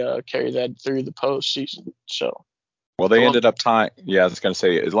probably carry that through the postseason. So, well, they ended up tying. Yeah, I was going to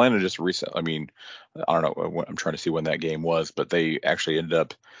say Atlanta just recently. I mean, I don't know. I'm trying to see when that game was, but they actually ended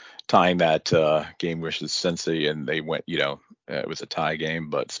up tying that game versus Cincy, and they went. It was a tie game,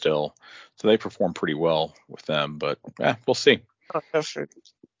 but still, so they performed pretty well with them. But we'll see.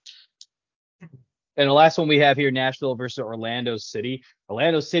 And the last one we have here, Nashville versus Orlando City.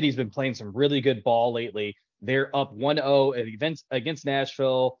 Orlando City's been playing some really good ball lately. They're up 1-0 against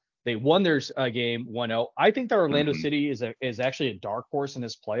Nashville. They won their game 1-0. I think that Orlando City is actually a dark horse in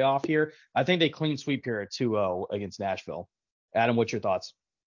this playoff here. I think they clean sweep here at 2-0 against Nashville. Adam, what's your thoughts?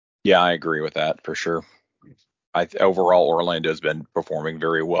 Yeah, I agree with that for sure. Overall, Orlando has been performing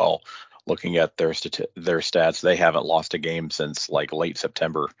very well. Looking at their stats, they haven't lost a game since like late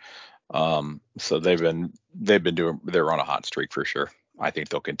September. So they're on a hot streak for sure. I think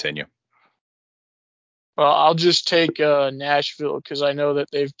they'll continue. Well, I'll just take Nashville because I know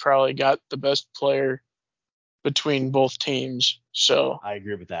that they've probably got the best player between both teams. So I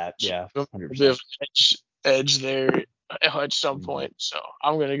agree with that. Yeah, 100%. They have an edge there at some point. So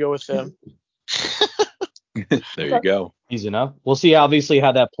I'm going to go with them. There you go. Easy enough. We'll see obviously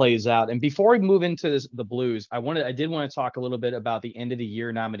how that plays out. And before we move into the Blues, I did want to talk a little bit about the end of the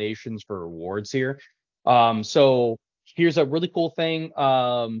year nominations for awards here. So here's a really cool thing.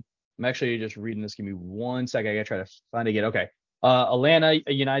 I'm actually just reading this. Give me 1 second. I gotta try to find it again. Okay. Atlanta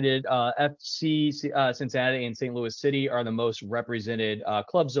United, FC, Cincinnati, and St. Louis City are the most represented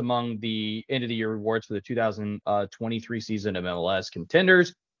clubs among the end of the year awards for the 2023 season of MLS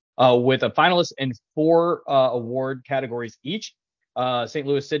contenders. With a finalist in 4 award categories each. St.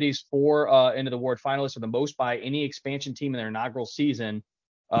 Louis City's 4 end of the award finalists are the most by any expansion team in their inaugural season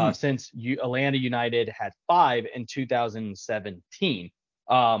since Atlanta United had 5 in 2017.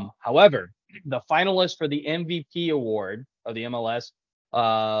 However, the finalists for the MVP award of the MLS,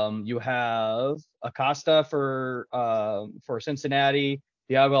 you have Acosta for Cincinnati,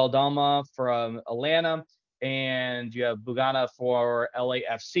 Thiago Aldama from Atlanta, and you have Bugana for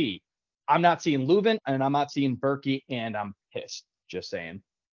LAFC. I'm not seeing Leuven, and I'm not seeing Berkey, and I'm pissed. Just saying.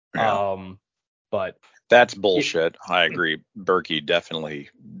 Yeah. But that's bullshit. I agree. Berkey definitely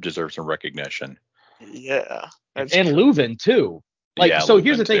deserves some recognition. Yeah. And Leuven too. Like, yeah, so Leuven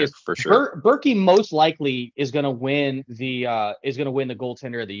here's the thing too, is for sure. Berkey most likely is going to win the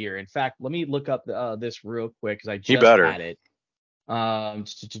goaltender of the year. In fact, let me look up this real quick because I just had it.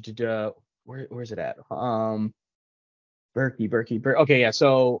 Where's it at? Berkey. Okay, yeah.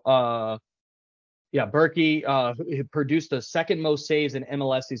 So Berkey produced the second most saves in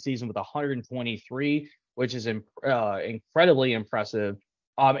MLS this season with 123, which is incredibly impressive.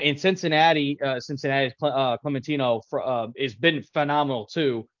 In Cincinnati's Clementino has been phenomenal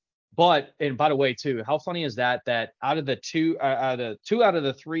too. But, and by the way, too, how funny is that out of the two out of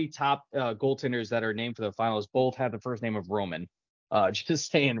the three top goaltenders that are named for the finals, both have the first name of Roman.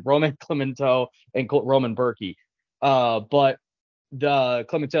 Just saying, Roman Clemente and Roman Berkey. But the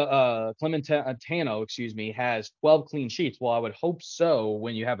Clementano, excuse me, has 12 clean sheets. Well, I would hope so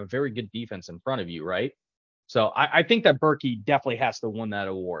when you have a very good defense in front of you, right? So I think that Berkey definitely has to win that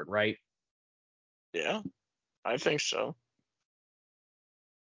award, right? Yeah, I think so.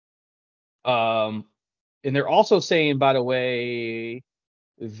 And they're also saying, by the way,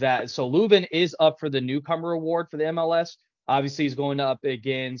 that so Leuven is up for the newcomer award for the MLS. Obviously, he's going up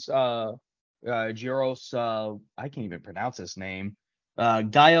against Giros. I can't even pronounce his name.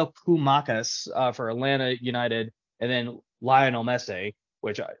 Gaio Koumakas for Atlanta United, and then Lionel Messi.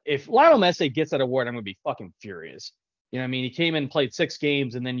 Which, if Lionel Messi gets that award, I'm gonna be fucking furious. You know what I mean? He came in and played 6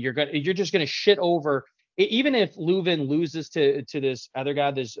 games, and then you're just gonna shit over. Even if Leuven loses to this other guy,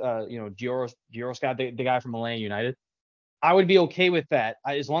 this Giros guy, the guy from Atlanta United, I would be okay with that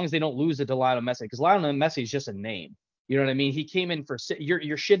as long as they don't lose it to Lionel Messi, because Lionel Messi is just a name. You know what I mean? He came in for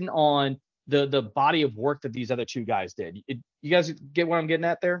you're shitting on the body of work that these other two guys did. You guys get what I'm getting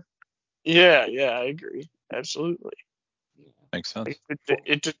at there? Yeah, I agree. Absolutely. Makes sense.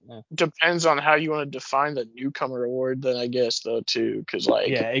 It depends on how you want to define the newcomer award, then I guess, though, too, because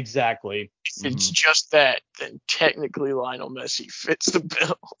yeah, exactly. If it's just that, then technically Lionel Messi fits the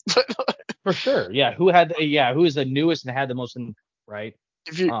bill. For sure. Yeah. Who is the newest and had the most, right?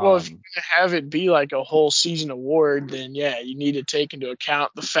 If you're going to have it be like a whole season award, then yeah, you need to take into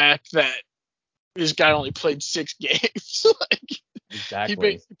account the fact that this guy only played 6 games. Exactly. He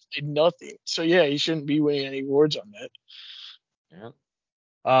basically played nothing. So yeah, he shouldn't be winning any awards on that.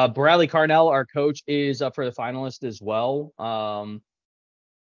 Yeah. Bradley Carnell, our coach, is up for the finalist as well.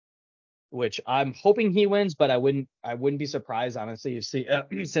 Which I'm hoping he wins, but I wouldn't be surprised, honestly, to see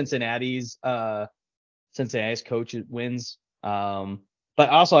Cincinnati's coach wins. But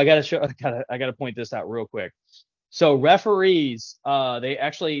also I gotta point this out real quick. So referees, they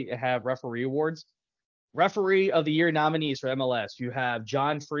actually have referee awards. Referee of the year nominees for MLS. You have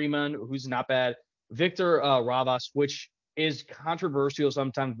John Freeman, who's not bad. Victor Ravas, which is controversial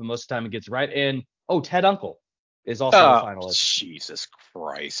sometimes, but most of the time it gets right. And Ted Unkel is also a finalist. Jesus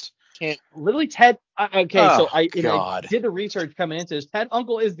Christ. Literally Ted. So I God. did the research coming into this. Ted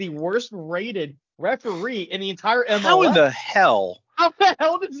Unkel is the worst rated referee in the entire MLS. How in the hell? How the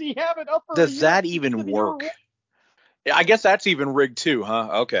hell does he have it up for Does that even work? I guess that's even rigged too,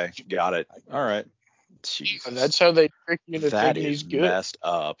 huh? Okay, got it. All right. Jesus. And that's how they trick you into thinking he's good. Messed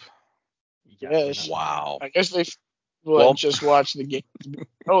up. Yes. Wow. I guess they just watch the game.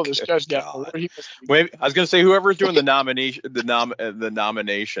 Oh, this guy's got more. Wait, I was gonna say whoever's doing the nominations,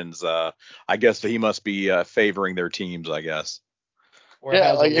 I guess he must be favoring their teams, I guess. Or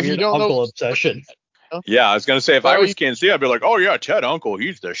has a if you weird don't Uncle obsession. Yeah, I was gonna say if I was Kansas City, I'd be like, oh yeah, Ted Unkel,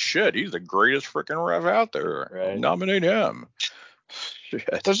 he's the shit. He's the greatest freaking ref out there. Right. Nominate him. Shit.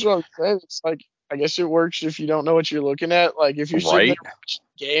 That's what I'm saying. It's like, I guess it works if you don't know what you're looking at. Like if you're sitting there watching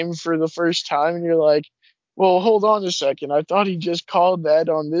the game for the first time and you're like, well, hold on a second. I thought he just called that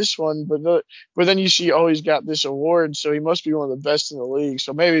on this one, but then you see, oh, he's got this award, so he must be one of the best in the league.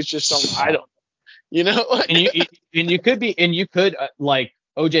 So maybe it's just something I don't know. You know? and you could like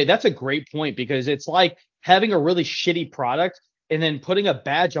OJ, that's a great point, because it's like having a really shitty product and then putting a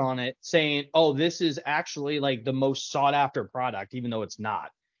badge on it saying, oh, this is actually like the most sought after product, even though it's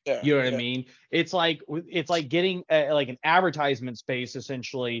not. Yeah, you know what I mean? It's like getting like an advertisement space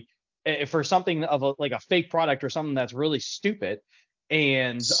essentially for something of a fake product or something that's really stupid.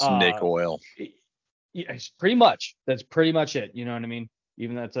 And snake oil. Yeah, pretty much. That's pretty much it. You know what I mean?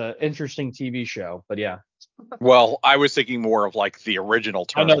 Even that's an interesting TV show, but yeah. Well, I was thinking more of like the original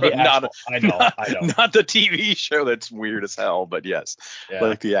term. I know I know. Not the TV show that's weird as hell, but yes,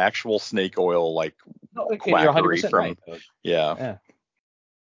 like the actual snake oil, like quackery from. Right. Yeah.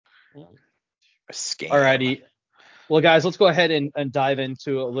 A scam. Alrighty. Well, guys, let's go ahead and dive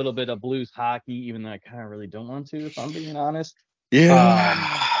into a little bit of Blues hockey, even though I kind of really don't want to, if I'm being honest.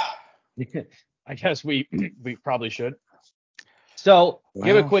 Yeah. I guess we probably should. So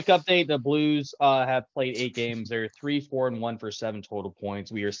give a quick update. The Blues have played 8 games. They're 3-4-1 for 7 total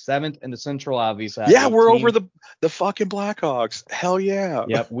points. We are 7th in the Central, obviously. Yeah, we're over the fucking Blackhawks. Hell yeah.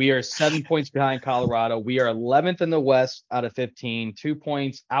 Yep, we are 7 points behind Colorado. We are 11th in the West out of 15, 2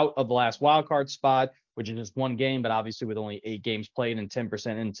 points out of the last wild card spot, which is just 1 game, but obviously with only 8 games played and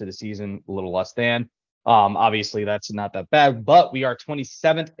 10% into the season, a little less than. Obviously that's not that bad, but we are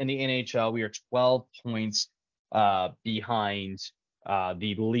 27th in the NHL. We are 12 points behind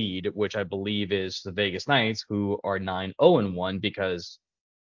the lead, which I believe is the Vegas Knights, who are 9-0-1 because.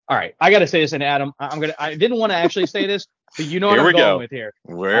 All right, I got to say this, and Adam, I didn't want to actually say this, but you know what I'm going with here.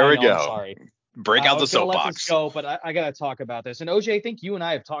 Where we go. I'm sorry. Break out the soapbox. Let this go, but I got to talk about this. And OJ, I think you and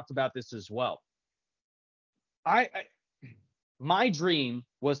I have talked about this as well. My dream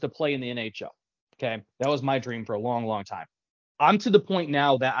was to play in the NHL. Okay, that was my dream for a long, long time. I'm to the point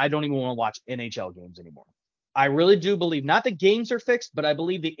now that I don't even want to watch NHL games anymore. I really do believe not the games are fixed, but I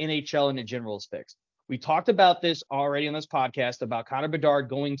believe the NHL in general is fixed. We talked about this already on this podcast about Connor Bedard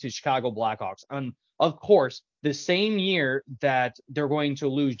going to Chicago Blackhawks. And of course, the same year that they're going to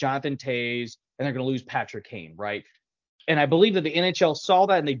lose Jonathan Toews and they're going to lose Patrick Kane, right? And I believe that the NHL saw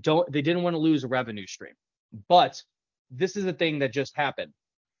that and they didn't want to lose a revenue stream. But this is the thing that just happened.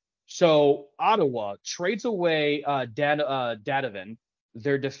 So Ottawa trades away Dadevin,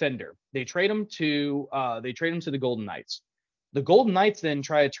 their defender. They trade him to the Golden Knights. The Golden Knights then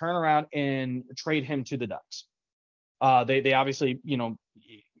try to turn around and trade him to the Ducks. They obviously,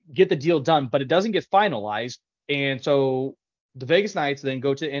 get the deal done, but it doesn't get finalized. And so the Vegas Knights then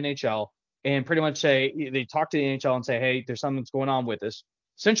go to the NHL and pretty much they talk to the NHL and say, hey, there's something that's going on with this.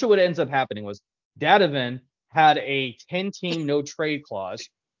 Essentially what ends up happening was Dadevin had a 10-team no trade clause.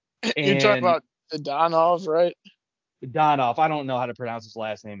 You're talking about Donov, right? Donov. I don't know how to pronounce his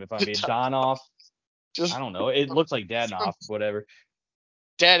last name. If I mean Donov, I don't know. It looks like Dadonov, whatever.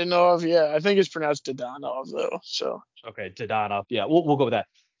 Dadonov, yeah. I think it's pronounced Dadonov though. So okay, Dadonov. Yeah, we'll go with that.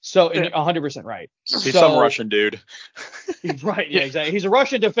 So, and you're 100% right. He's some Russian dude. He's right. Yeah, exactly. He's a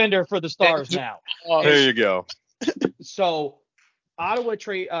Russian defender for the Stars now. There you go. So Ottawa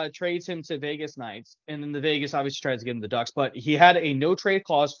trades him to Vegas Knights, and then the Vegas obviously tries to get him the Ducks, but he had a no trade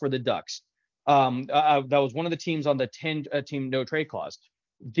clause for the Ducks. That was one of the teams on the 10-team no trade clause.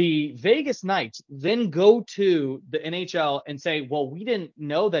 The Vegas Knights then go to the NHL and say, well, we didn't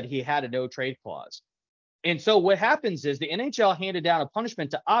know that he had a no trade clause. And so what happens is the NHL handed down a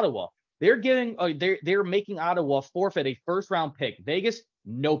punishment to Ottawa. They're making Ottawa forfeit a first round pick. Vegas,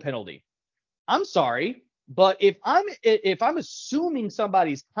 no penalty. I'm sorry, but if I'm assuming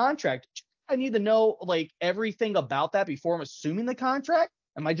somebody's contract, I need to know like everything about that before I'm assuming the contract.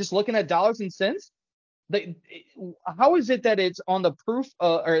 Am I just looking at dollars and cents? How is it that it's on the proof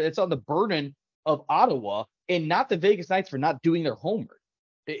or it's on the burden of Ottawa and not the Vegas Knights for not doing their homework?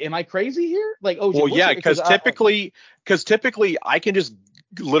 Am I crazy here? Like, oh, well, yeah, because typically I can just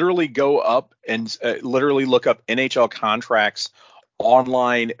literally go up and literally look up NHL contracts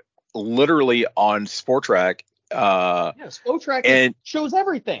online, literally on Spotrac. Spotrac and shows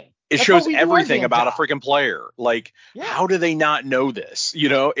everything. It shows everything about a freaking player. Like, how do they not know this?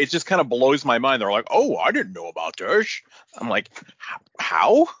 It just kind of blows my mind. They're like, oh, I didn't know about this. I'm like,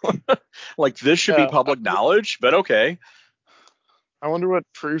 how? Like, this should be public knowledge, but okay. I wonder what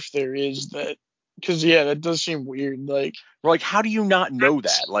proof there is that, because that does seem weird. Like, how do you not know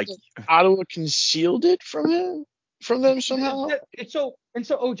that? Like, Ottawa concealed it from them somehow. So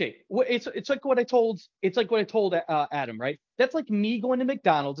OJ, it's like what I told Adam, right? That's like me going to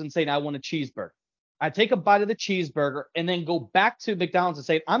McDonald's and saying I want a cheeseburger. I take a bite of the cheeseburger and then go back to McDonald's and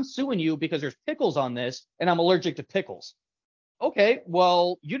say I'm suing you because there's pickles on this and I'm allergic to pickles. Okay,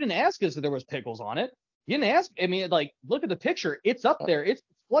 well you didn't ask us if there was pickles on it. You didn't ask. I mean, like, look at the picture. It's up there. It's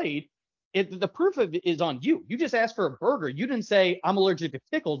displayed. The proof of it is on you. You just asked for a burger. You didn't say I'm allergic to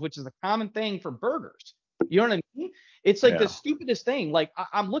pickles, which is a common thing for burgers. You know what I mean? It's like the stupidest thing. Like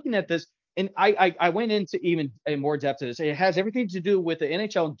I'm looking at this, and I went into even in more depth to this. It has everything to do with the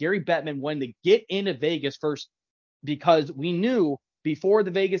NHL and Gary Bettman wanting to get into Vegas first, because we knew before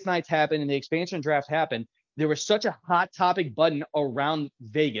the Vegas Knights happened and the expansion draft happened, there was such a hot topic button around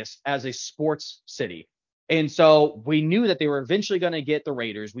Vegas as a sports city. And so we knew that they were eventually going to get the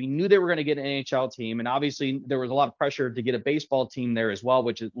Raiders. We knew they were going to get an NHL team. And obviously there was a lot of pressure to get a baseball team there as well,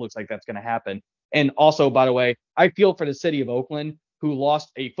 which it looks like that's going to happen. And also, by the way, I feel for the city of Oakland, who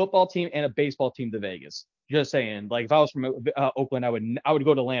lost a football team and a baseball team to Vegas. Just saying, like, if I was from Oakland, I would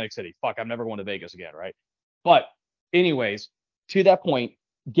go to Atlantic City. Fuck, I'm never going to Vegas again, right? But anyways, to that point,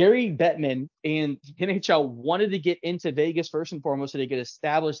 Gary Bettman and NHL wanted to get into Vegas first and foremost so they could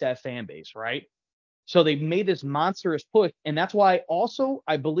establish that fan base, right? So they made this monstrous push, and that's why also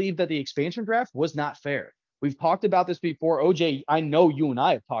I believe that the expansion draft was not fair. We've talked about this before. OJ, I know you and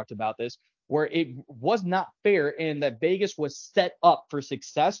I have talked about this, where it was not fair and that Vegas was set up for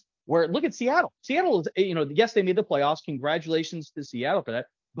success. Where look at Seattle. Seattle is, yes, they made the playoffs. Congratulations to Seattle for that,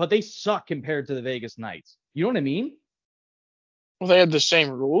 but they suck compared to the Vegas Knights. You know what I mean? Well, they had the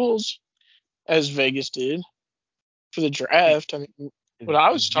same rules as Vegas did for the draft. I mean, what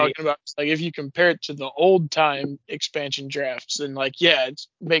I was talking about is like if you compare it to the old time expansion drafts, then like it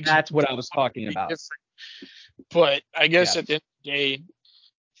makes that's what I was talking about. Different. But I guess at the end of the day,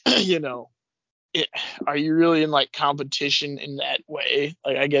 are you really in like competition in that way?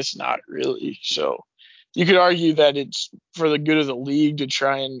 Like I guess not really. So you could argue that it's for the good of the league to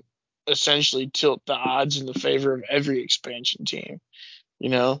try and essentially tilt the odds in the favor of every expansion team.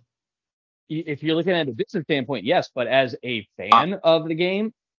 If you're looking at a business standpoint, yes, but as a fan of the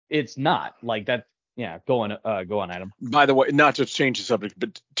game, it's not like that. Yeah, go on, Adam. By the way, not to change the subject,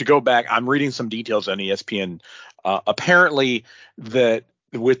 but to go back, I'm reading some details on ESPN. Apparently, that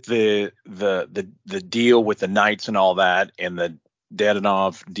with the deal with the Knights and all that, and the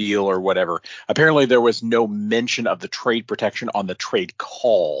Dadonov deal or whatever, apparently there was no mention of the trade protection on the trade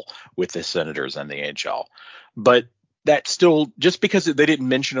call with the Senators and the NHL. But that still, just because they didn't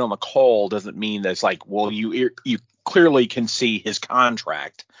mention it on the call doesn't mean that it's like, well, you clearly can see his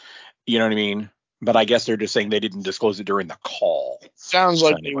contract. You know what I mean? But I guess they're just saying they didn't disclose it during the call. Sounds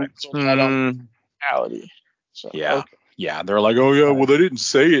like they would that on reality. So, yeah. Okay. Yeah. They're like, oh, yeah, well, they didn't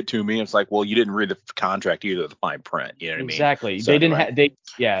say it to me. It's like, well, you didn't read the contract either, the fine print. You know what I mean? Exactly. So they didn't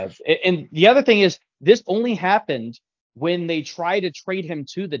And the other thing is, this only happened when they tried to trade him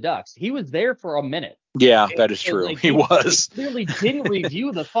to the Ducks. He was there for a minute. Yeah, that is true. Like, he was. They clearly didn't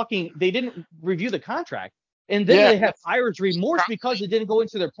review they didn't review the contract. And then they have buyer's remorse because it didn't go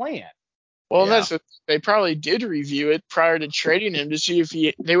into their plan. Well, they probably did review it prior to trading him to see if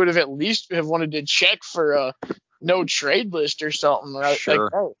they would have at least have wanted to check for a no trade list or something, right? Sure.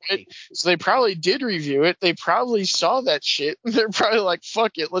 Right? So they probably did review it. They probably saw that shit. They're probably like,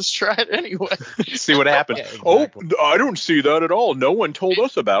 fuck it, let's try it anyway. See what happens. Exactly. Oh, I don't see that at all. No one told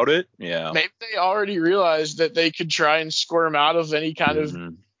us about it. Yeah. Maybe they already realized that they could try and squirm out of any kind of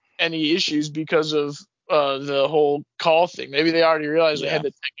any issues because of the whole call thing. Maybe they already realized they had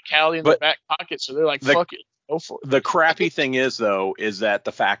the technicality in their back pocket, so they're like, fuck it, go for it. The crappy thing is, though, is that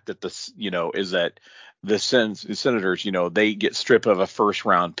the fact that is that the Senators, they get stripped of a first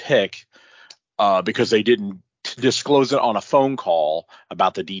round pick because they didn't disclose it on a phone call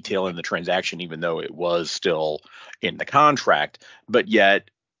about the detail in the transaction, even though it was still in the contract. But yet,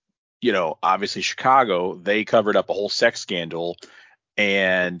 obviously Chicago, they covered up a whole sex scandal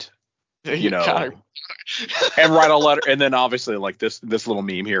and and write a letter, and then obviously like this little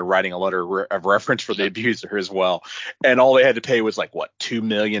meme here, writing a letter of reference for the abuser as well, and all they had to pay was like what, $2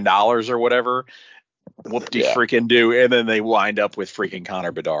 million or whatever. Whoop-de freaking do, and then they wind up with freaking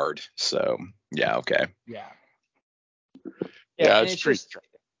Connor Bedard. So okay. It's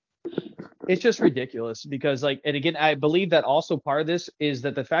just ridiculous because and again, I believe that also part of this is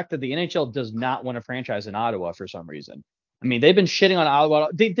that the fact that the NHL does not want to franchise in Ottawa for some reason. I mean, they've been shitting on Ottawa.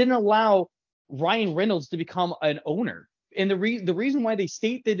 They didn't allow Ryan Reynolds to become an owner. And the reason why they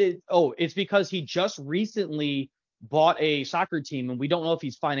state that it's because he just recently bought a soccer team and we don't know if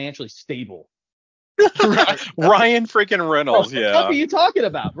he's financially stable. Ryan freaking Reynolds. What are you talking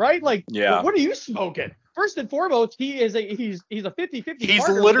about? Right? Like, what are you smoking? First and foremost, he's a 50-50 He's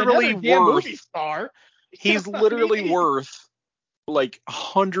literally worth movie star. He's literally worth like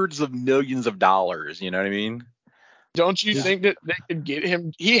hundreds of millions of dollars. You know what I mean? Don't you think that they could get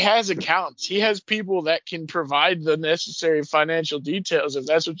him? He has accounts. He has people that can provide the necessary financial details if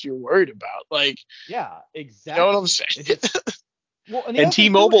that's what you're worried about. Like, yeah, exactly. You know what I'm saying? And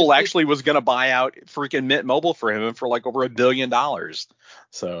T-Mobile actually was going to buy out freaking Mint Mobile for him for like over $1 billion.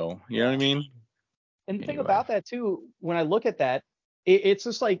 So, you know what I mean? And the thing about that too, when I look at that, it's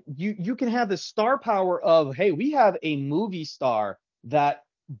just like you can have the star power of, hey, we have a movie star that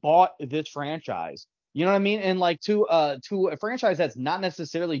bought this franchise. You know what I mean? And like to a franchise that's not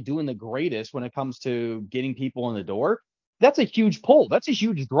necessarily doing the greatest when it comes to getting people in the door, that's a huge pull. That's a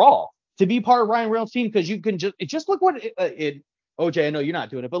huge draw to be part of Ryan Reynolds' team because you can just look what OJ, I know you're not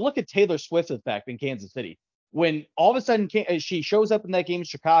doing it, but look at Taylor Swift's effect in Kansas City. When all of a sudden she shows up in that game in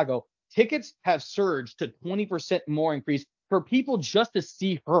Chicago, tickets have surged to 20% more increase for people just to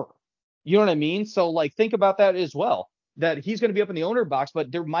see her. You know what I mean? So like think about that as well. That he's going to be up in the owner box,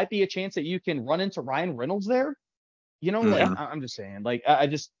 but there might be a chance that you can run into Ryan Reynolds there. I'm just saying, like, I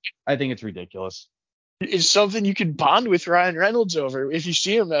think it's ridiculous. It's something you can bond with Ryan Reynolds over if you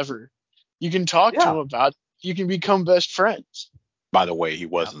see him ever. You can talk to him about it. You can become best friends. By the way, he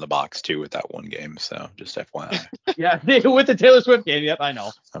was in the box too at that one game, so just FYI. Yeah, with the Taylor Swift game. Yep, I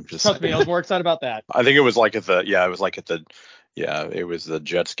know. I'm just Trust me, I was more excited about that. I think it was like it was the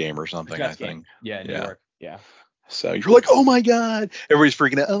Jets game or something. Jets I think. Game. Yeah, in New York. Yeah. So you're like, oh my God, everybody's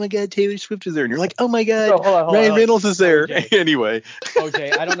freaking out. Oh my God, Taylor Swift is there, and you're like, oh my God, So, hold on, Ryan Reynolds is there. OJ. Anyway.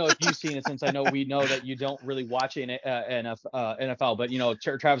 OJ, I don't know if you've seen it, since we know that you don't really watch NFL, but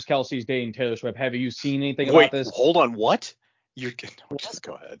Travis Kelce's dating Taylor Swift. Have you seen anything about this? Hold on, what? Just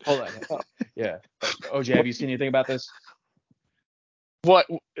go ahead. Hold on. Yeah. OJ, have you seen anything about this? What?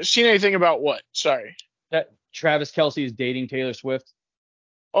 Seen anything about what? Sorry. That Travis Kelce is dating Taylor Swift.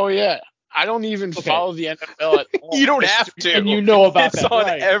 Oh yeah. I don't even follow the NFL at all. You don't have to. And you know about it's that. on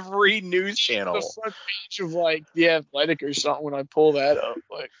right. every news channel. The front page of like The Athletic or something when I pull that up.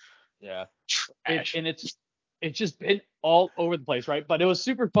 Like, yeah. Trash. And it's just been all over the place, right? But it was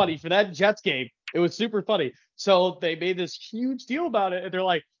super funny for that Jets game. It was super funny. So they made this huge deal about it, and they're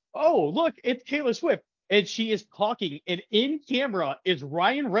like, "Oh, look, it's Taylor Swift." And she is talking, and in camera is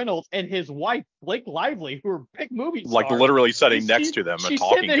Ryan Reynolds and his wife, Blake Lively, who are big movie stars. Like literally sitting next to them and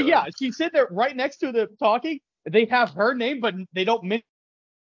talking to them. Yeah, she's sitting there right next to them talking. They have her name, but they don't mention.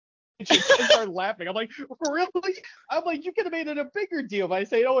 She started laughing. I'm like, really? I'm like, you could have made it a bigger deal by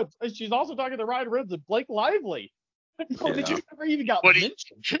saying, oh, she's also talking to Ryan Reynolds and Blake Lively. No, Yeah. you never even got mentioned.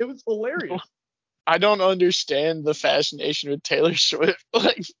 It was hilarious. I don't understand the fascination with Taylor Swift.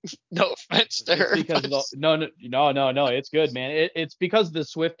 Like, no offense to her. No, it's good, man. It's because of the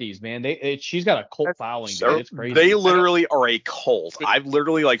Swifties, man. She's got a cult following, dude. It's crazy. They literally are a cult. I've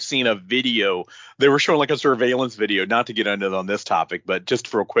literally seen a video. They were showing a surveillance video, not to get into it on this topic, but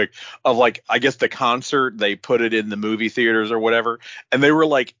just real quick, of I guess the concert, they put it in the movie theaters or whatever, and they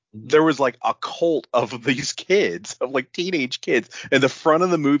were there was a cult of these kids, of teenage kids in the front of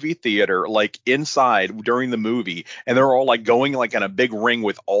the movie theater, inside during the movie, and they're all going in a big ring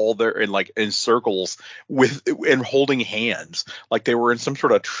with all their in circles and holding hands, they were in some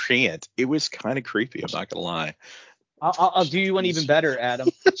sort of chant. It was kind of creepy, I'm not gonna lie. I'll do you one even better, Adam.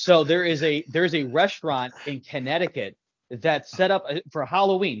 So there's a restaurant in Connecticut that set up for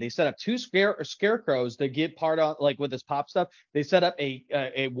Halloween. They set up two scarecrows to get part on with this pop stuff. They set up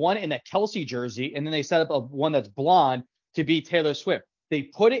a one in a Kelsey jersey, and then they set up a one that's blonde to be Taylor Swift. They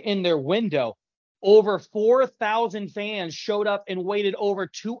put it in their window. Over 4,000 fans showed up and waited over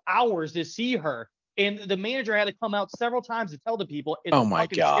 2 hours to see her. And the manager had to come out several times to tell the people it's a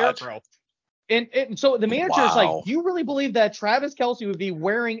fucking scarecrow. And so the manager's like, do you really believe that Travis Kelce would be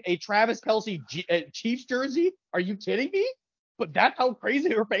wearing a Travis Kelce Chiefs jersey? Are you kidding me? But that's how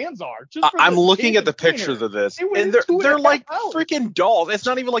crazy her fans are. I'm looking at the pictures of this, and they're like freaking dolls. It's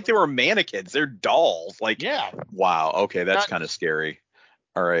not even like they were mannequins. They're dolls. Yeah. Wow. Okay, that's kind of scary.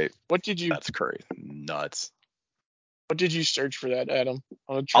 All right. What did you? That's crazy. Nuts. What did you search for that, Adam?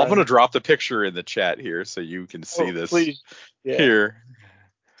 I'm gonna drop the picture in the chat here so you can see this. Please. Yeah. Here.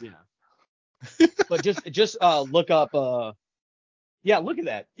 Yeah. But just look up. Yeah, look at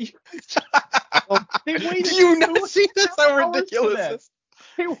that. They waited. Do you not see this? How ridiculous this is?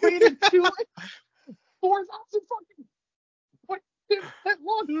 They waited 4,000 fucking. That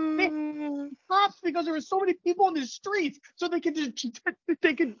long. They stopped because there were so many people in the streets, so they could direct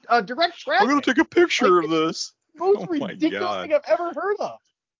traffic. I'm gonna take a picture of this. Most ridiculous thing I've ever heard of.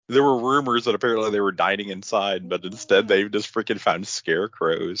 There were rumors that apparently they were dining inside, but instead they just freaking found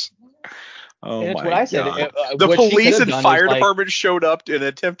scarecrows. Oh and that's my what I said. God. The police and fire department showed up in an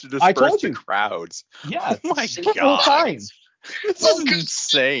attempt to disperse the crowds. Yeah. Oh my several God. times. This is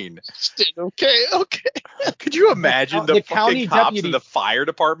insane. Okay. Could you imagine the county fucking cops deputy and the fire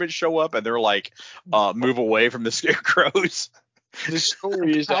department show up and they're like, move away from the scarecrows? The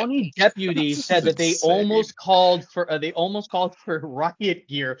story is county deputy said that they almost called for riot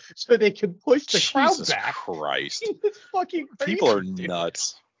gear so they could push the crowd back. Christ. It's fucking crazy. People are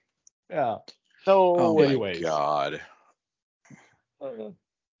nuts. Yeah. So oh anyways. My God.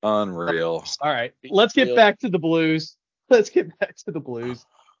 Unreal. All right. Let's get back to the Blues.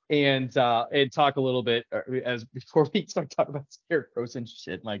 And talk a little bit before we start talking about scarecrows and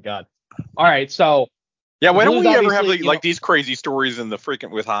shit. My God. All right. So yeah, why don't we ever have these crazy stories in the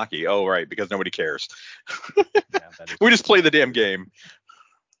freaking with hockey? Oh, right, because nobody cares. We just play the damn game.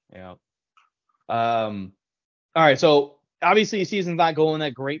 Yeah. All right. So obviously, the season's not going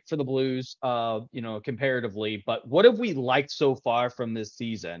that great for the Blues, comparatively. But what have we liked so far from this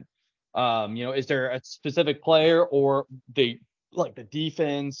season? Is there a specific player or the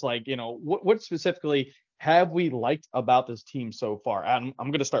defense? What specifically have we liked about this team so far? I'm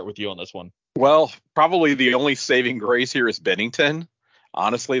going to start with you on this one. Well, probably the only saving grace here is Bennington.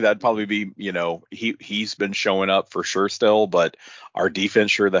 Honestly, that'd probably be, he's been showing up for sure still, but our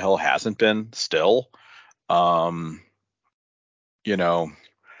defense sure the hell hasn't been still. You know,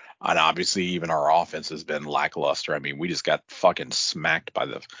 and obviously even our offense has been lackluster. I mean, we just got fucking smacked by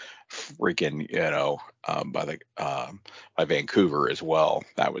the freaking, by Vancouver as well.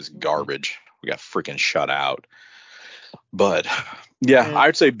 That was garbage. We got freaking shut out. But yeah,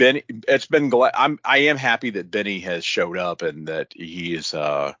 I'd say Benny. It's been glad. I am happy that Benny has showed up and that he is,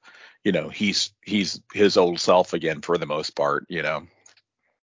 he's his old self again for the most part.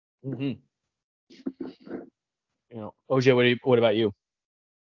 Mm-hmm. OJ, what about you?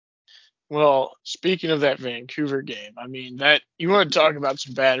 Well, speaking of that Vancouver game, I mean, that you want to talk about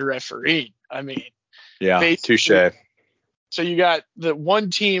some bad refereeing. I mean, yeah, touche. So you got the one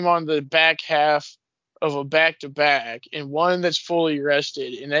team on the back half of a back-to-back and one that's fully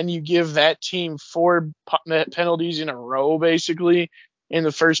rested, and then you give that team 4 penalties in a row, basically, in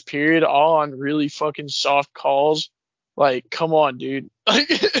the first period, all on really fucking soft calls. Like, come on, dude.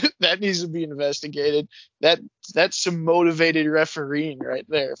 That needs to be investigated. That's some motivated refereeing right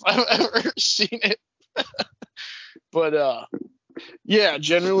there, if I've ever seen it. But yeah,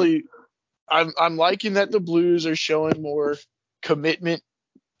 generally, I'm liking that the Blues are showing more commitment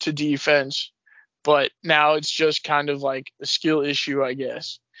to defense, but now it's just kind of like a skill issue, I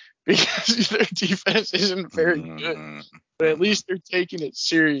guess, because their defense isn't very good. But at least they're taking it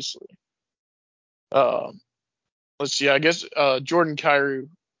seriously. Let's see. I guess Jordan Kyrou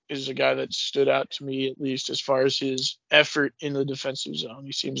is a guy that stood out to me, at least as far as his effort in the defensive zone.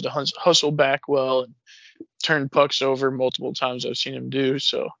 He seems to hustle back well and turn pucks over multiple times I've seen him do.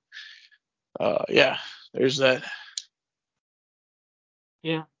 So, yeah, there's that.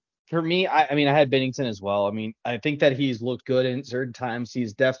 Yeah. For me, I mean, I had Bennington as well. I mean, I think that he's looked good in certain times.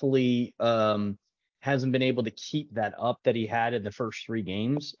 He's definitely hasn't been able to keep that up that he had in the first 3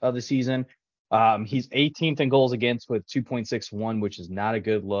 games of the season. He's 18th in goals against with 2.61, which is not a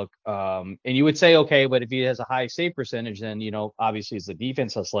good look. And you would say, okay, but if he has a high save percentage, then, obviously it's the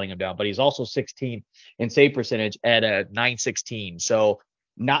defense that's slowing him down. But he's also 16th in save percentage at a 916. So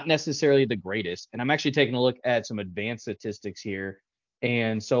not necessarily the greatest. And I'm actually taking a look at some advanced statistics here.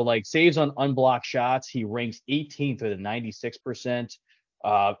 And so, like, saves on unblocked shots, he ranks 18th with a 96%.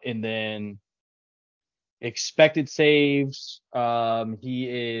 And then expected saves,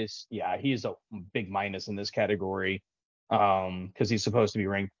 he's a big minus in this category because he's supposed to be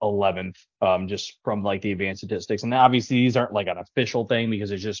ranked 11th just from like the advanced statistics. And obviously these aren't like an official thing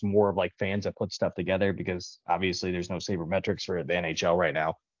because it's just more of like fans that put stuff together because obviously there's no sabermetrics for the NHL right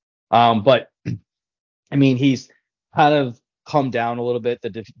now. But I mean, he's kind of come down a little bit.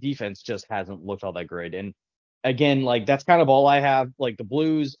 The defense just hasn't looked all that great. And again, like that's kind of all I have. Like the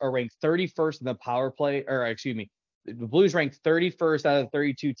Blues are ranked 31st in the power play, or excuse me, the Blues ranked 31st out of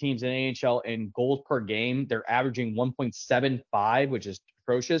 32 teams in NHL in goals per game. They're averaging 1.75, which is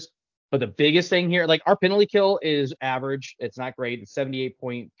atrocious. But the biggest thing here, like our penalty kill is average. It's not great. It's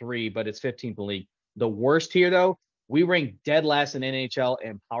 78.3, but it's 15th in the league. The worst here, though, we rank dead last in NHL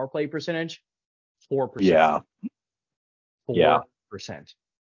in power play percentage, 4%. Yeah. 4%.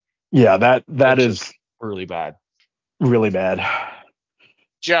 Yeah, that is really bad. Really bad.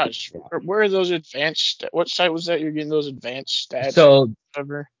 Josh, where are those advanced? What site was that you're getting those advanced stats? So,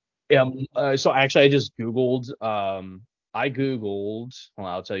 so actually, I just Googled. Well,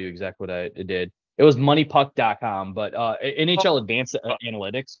 I'll tell you exactly what I did. It was moneypuck.com, but NHL Advanced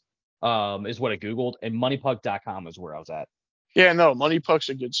Analytics is what I Googled, and moneypuck.com is where I was at. Yeah, no, MoneyPuck's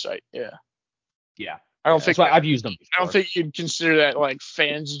a good site. Yeah. I don't think I've used them before. I don't think you'd consider that like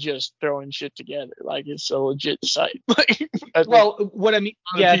fans just throwing shit together. Like it's a legit site. What I mean,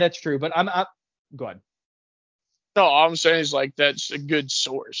 yeah, that's true. But I'm go ahead. No, all I'm saying is like that's a good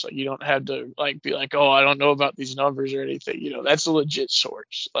source. Like you don't have to like be like, oh, I don't know about these numbers or anything. That's a legit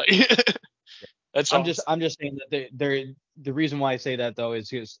source. Like that's. I'm just saying that they're the reason why I say that though is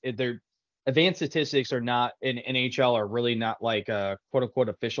because they're advanced statistics are not in NHL are really not like a quote unquote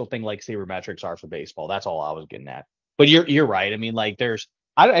official thing like sabermetrics are for baseball. That's all I was getting at. But you're right. I mean, like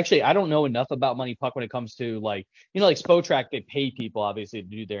I don't know enough about Money Puck when it comes to like Spotrac, they pay people obviously to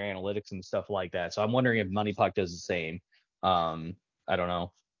do their analytics and stuff like that. So I'm wondering if Money Puck does the same. I don't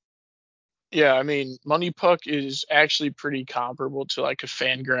know. Yeah, I mean, Money Puck is actually pretty comparable to like a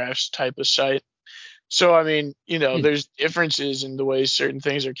Fangraphs type of site. So, I mean, there's differences in the way certain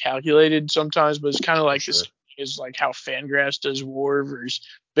things are calculated sometimes, but it's kind of like this is like how Fangraphs does WAR versus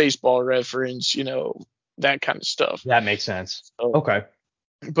Baseball Reference, that kind of stuff. That makes sense. So, okay.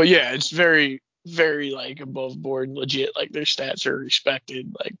 But yeah, it's very very like above board and legit. Like their stats are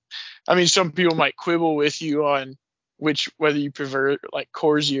respected. Like, I mean, some people might quibble with you on whether you prefer like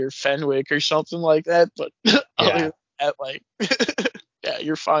Corsi or Fenwick or something like that, but other than that, like, yeah,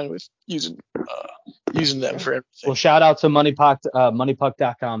 you're fine with using them for everything. Well, shout out to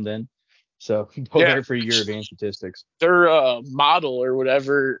moneypuck.com then. So go there for your advanced statistics. Their model or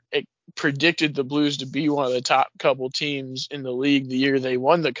whatever, it predicted the Blues to be one of the top couple teams in the league the year they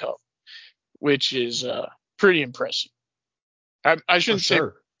won the Cup, which is pretty impressive. I shouldn't say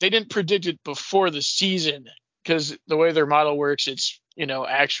they didn't predict it before the season, because the way their model works, it's,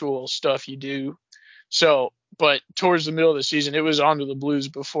 actual stuff you do. So, but towards the middle of the season, it was onto the Blues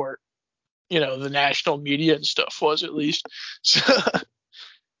before, the national media and stuff was, at least. So,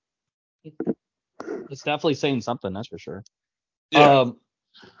 it's definitely saying something, that's for sure. Yeah.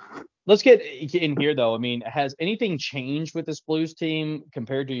 Let's get in here, though. I mean, has anything changed with this Blues team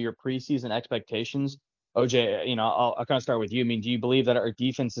compared to your preseason expectations? OJ, I'll kind of start with you. I mean, do you believe that our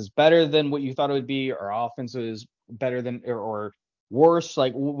defense is better than what you thought it would be? Our offense is better than or worse?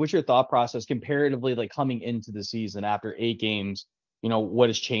 Like, what's your thought process comparatively, like coming into the season after 8 games? What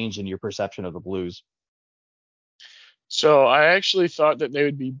has changed in your perception of the Blues? So I actually thought that they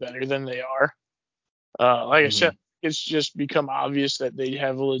would be better than they are. Like I said, it's just become obvious that they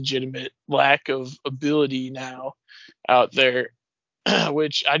have a legitimate lack of ability now out there,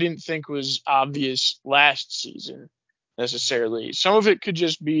 which I didn't think was obvious last season necessarily. Some of it could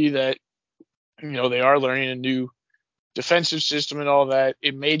just be that, they are learning a new defensive system and all that.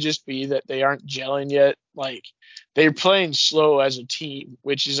 It may just be that they aren't gelling yet. Like, they're playing slow as a team,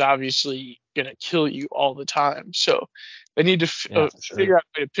 which is obviously going to kill you all the time. So they need to figure out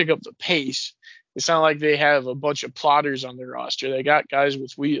a way to pick up the pace. It's not like they have a bunch of plotters on their roster. They got guys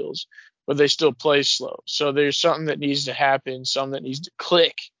with wheels, but they still play slow. So there's something that needs to happen, something that needs to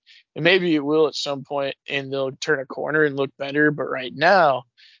click. And maybe it will at some point, and they'll turn a corner and look better. But right now,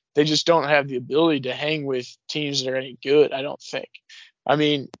 they just don't have the ability to hang with teams that are any good, I don't think. I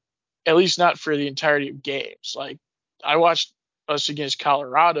mean, at least not for the entirety of games. Like, I watched us against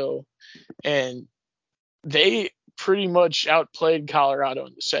Colorado, and they pretty much outplayed Colorado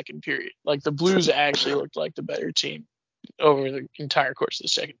in the second period. Like, the Blues actually looked like the better team over the entire course of the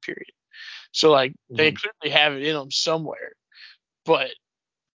second period. So, like, they clearly have it in them somewhere. But,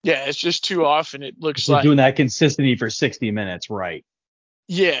 yeah, it's just too often it looks like doing that consistency for 60 minutes, right?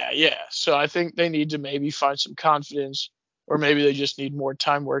 Yeah. So I think they need to maybe find some confidence, or maybe they just need more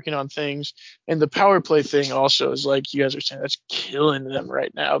time working on things. And the power play thing also is, like you guys are saying, that's killing them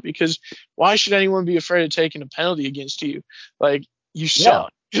right now, because why should anyone be afraid of taking a penalty against you? Like, you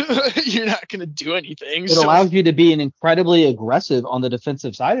suck. You're not going to do anything. It allows you to be an incredibly aggressive on the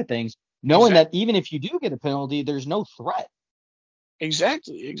defensive side of things, knowing that even if you do get a penalty, there's no threat.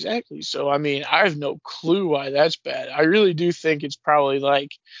 Exactly. So, I mean, I have no clue why that's bad. I really do think it's probably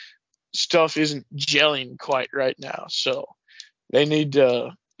like stuff isn't gelling quite right now. So they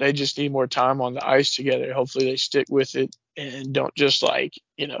just need more time on the ice together. Hopefully they stick with it and don't just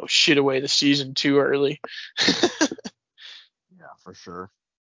shit away the season too early. Yeah, for sure.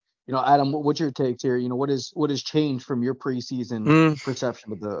 Adam, what's your takes here? What has changed from your preseason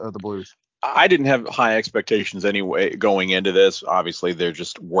perception of the Blues? I didn't have high expectations anyway going into this. Obviously, there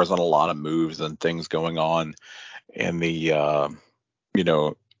just wasn't a lot of moves and things going on in the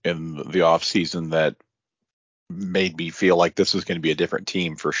in the off season that made me feel like this was going to be a different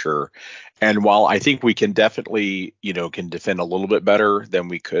team for sure. And while I think we can definitely, can defend a little bit better than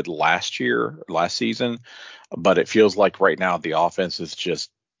we could last season, but it feels like right now the offense is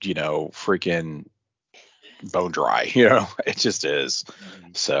just, freaking bone dry. It just is.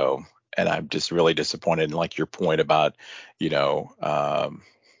 So, and I'm just really disappointed in, like, your point about, on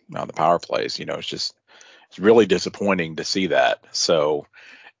the power plays, it's really disappointing to see that. So,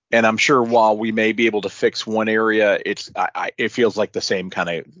 and I'm sure while we may be able to fix one area, it feels like the same kind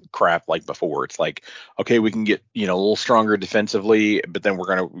of crap like before. It's like, okay, we can get, a little stronger defensively, but then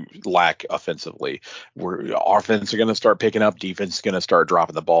we're going to lack offensively. Offense are going to start picking up, defense is going to start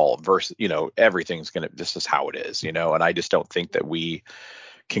dropping the ball versus, everything's this is how it is, and I just don't think that we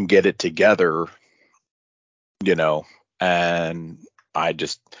can get it together, and I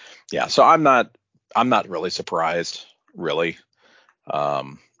just, so I'm not really surprised, really.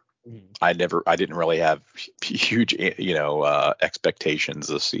 I didn't really have huge, expectations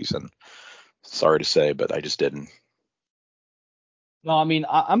this season. Sorry to say, but I just didn't. No, I mean,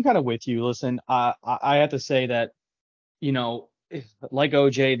 I'm kind of with you. Listen, I have to say that, like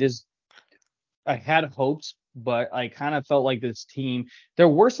OJ, I had hopes, but I kind of felt like this team, they're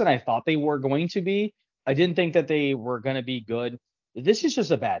worse than I thought they were going to be. I didn't think that they were going to be good. This is just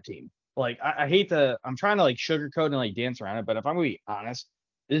a bad team. like I hate to, I'm trying to like sugarcoat and like dance around it, but if I'm gonna be honest,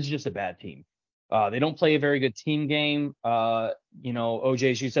 this is just a bad team. They don't play a very good team game.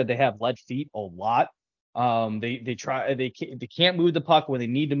 OJ, as you said, they have lead feet a lot. They can't move the puck when they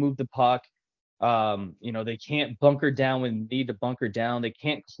need to move the puck. They can't bunker down when they need to bunker down. They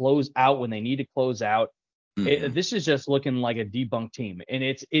can't close out when they need to close out. This is just looking like a debunked team.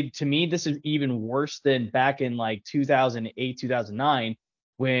 And to me, this is even worse than back in like 2008, 2009,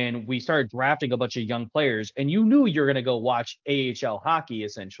 when we started drafting a bunch of young players and you knew you're going to go watch AHL hockey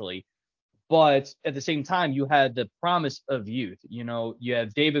essentially. But at the same time, you had the promise of youth. You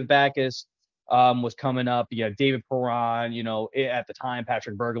have David Backus was coming up. You have David Perron, at the time,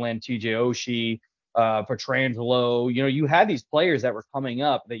 Patrick Berglund, TJ Oshie, Petrangelo. You had these players that were coming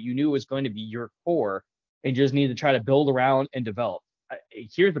up that you knew was going to be your core and you just need to try to build around and develop.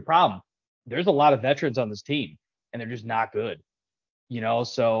 Here's the problem. There's a lot of veterans on this team and they're just not good.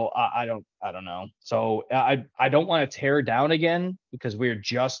 So I don't know. So I don't want to tear down again because we're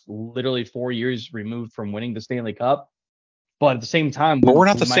just literally 4 years removed from winning the Stanley Cup. But at the same time, but we're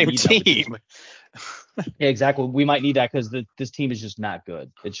not the same team. Yeah, exactly. We might need that because this team is just not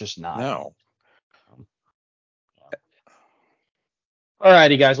good. It's just not. No. All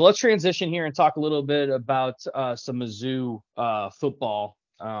righty, guys. Well, let's transition here and talk a little bit about some Mizzou football.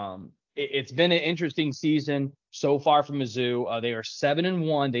 It's been an interesting season so far for Mizzou. They are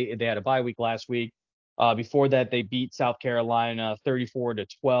 7-1. They had a bye week last week. Before that, they beat South Carolina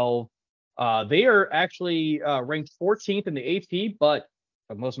 34-12. They are actually ranked 14th in the AP, but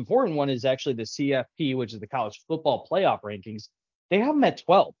the most important one is actually the CFP, which is the college football playoff rankings. They have them at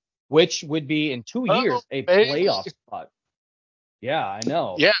 12, which would be in 2 years a playoff spot. Yeah, I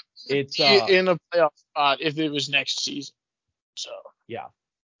know. Yeah, it's in a playoff spot if it was next season. So yeah.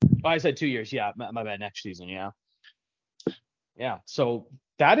 Oh, I said 2 years. Yeah, my bad. Next season. Yeah. Yeah. So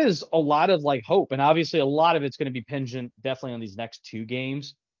that is a lot of like hope. And obviously a lot of it's going to be pingent definitely on these next two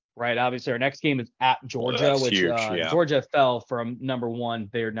games, right? Obviously our next game is at Georgia, which huge, yeah. Georgia fell from number 1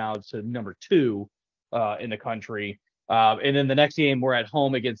 there now to number 2 in the country. And then the next game we're at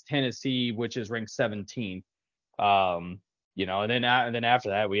home against Tennessee, which is ranked 17. And then after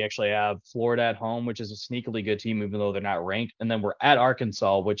that, we actually have Florida at home, which is a sneakily good team, even though they're not ranked. And then we're at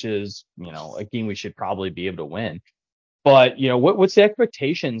Arkansas, which is, a game we should probably be able to win. But, what's the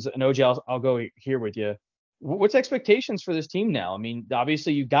expectations? And OJ, I'll go here with you. What's expectations for this team now? I mean,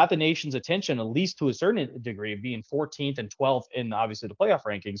 obviously you got the nation's attention, at least to a certain degree, being 14th and 12th in obviously the playoff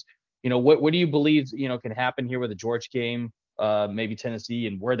rankings. What do you believe, can happen here with the Georgia game, maybe Tennessee,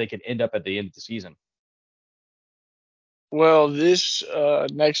 and where they could end up at the end of the season? Well, this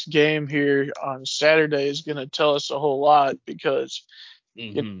next game here on Saturday is going to tell us a whole lot because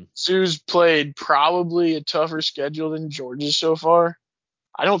Mizzou's played probably a tougher schedule than Georgia so far.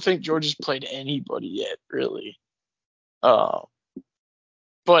 I don't think Georgia's played anybody yet, really. But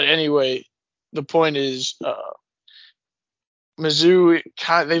anyway, the point is Mizzou,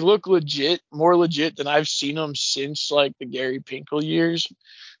 they look legit, more legit than I've seen them since like the Gary Pinkel years.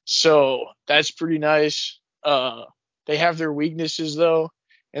 So that's pretty nice. They have their weaknesses, though,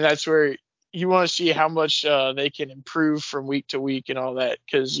 and that's where you want to see how much they can improve from week to week and all that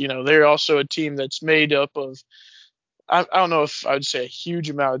because, they're also a team that's made up of, I don't know if I would say a huge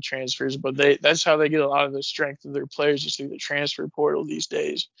amount of transfers, but that's how they get a lot of the strength of their players is through the transfer portal these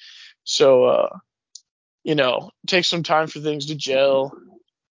days. So, it takes some time for things to gel,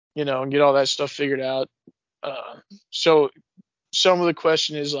 and get all that stuff figured out. So some of the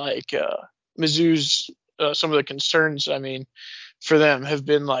question is like Mizzou's some of the concerns, for them have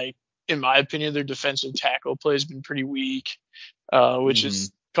been like, in my opinion, their defensive tackle play has been pretty weak, which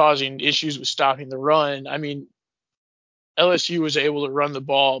is causing issues with stopping the run. LSU was able to run the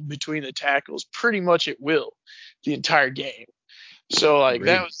ball between the tackles pretty much at will the entire game. So like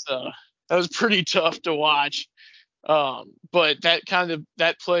that was pretty tough to watch. But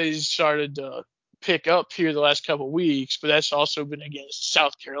that play started to pick up here the last couple of weeks, but that's also been against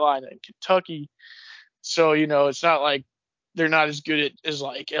South Carolina and Kentucky. So, it's not like they're not as good as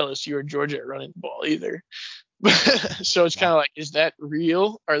like LSU or Georgia at running the ball either. So it's kind of like, is that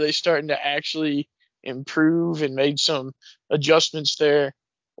real? Are they starting to actually improve and made some adjustments there?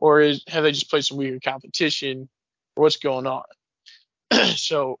 Or have they just played some weird competition? Or what's going on?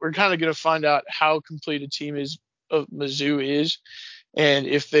 So we're kind of going to find out how complete a team of Mizzou is. And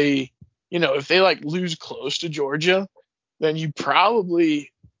if they like lose close to Georgia, then you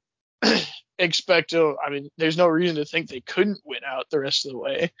probably expect there's no reason to think they couldn't win out the rest of the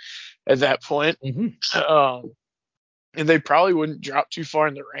way at that point. And they probably wouldn't drop too far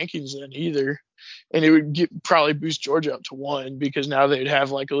in the rankings then either. And it would probably boost Georgia up to 1 because now they'd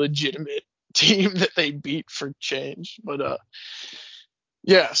have like a legitimate team that they beat for change. But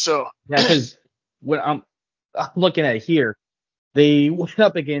yeah, so yeah, because when I'm looking at it here, they went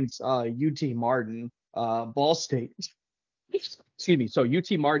up against UT Martin, Ball State. Excuse me. So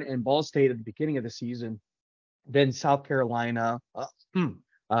UT Martin and Ball State at the beginning of the season, then South Carolina,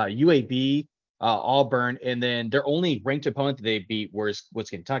 UAB, Auburn, and then their only ranked opponent that they beat was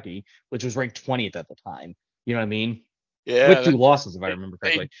Kentucky, which was ranked 20th at the time. You know what I mean? yeah, With 2 losses, if I remember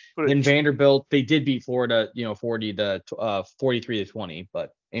they correctly. put Then it, Vanderbilt, they did beat Florida, 43-20,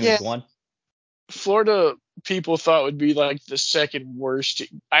 but anyways, yeah, go on. Florida people thought would be like the second worst.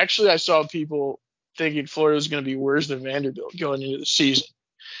 Actually, I saw people thinking Florida was going to be worse than Vanderbilt going into the season.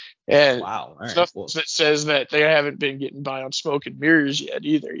 And Wow. All right. stuff Well, that says that they haven't been getting by on smoke and mirrors yet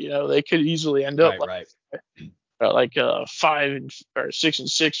either. They could easily end up right. like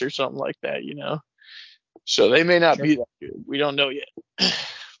 5-6 or something like that. So they may not Sure. be that good. We don't know yet.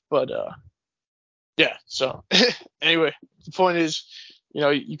 But yeah. So anyway, the point is,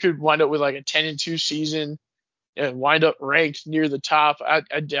 you could wind up with like a 10-2 season and wind up ranked near the top. I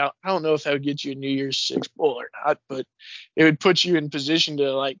don't know if that would get you a New Year's Six bowl or not, but it would put you in position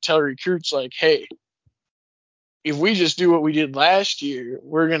to like tell recruits like, hey, if we just do what we did last year,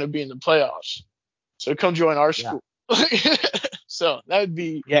 we're going to be in the playoffs. So come join our Yeah. school. So that would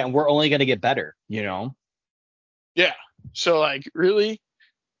be, Yeah, and we're only going to get better, yeah. So like really,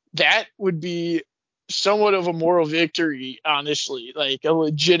 that would be somewhat of a moral victory, honestly, like a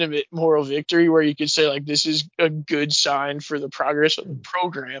legitimate moral victory where you could say like this is a good sign for the progress of the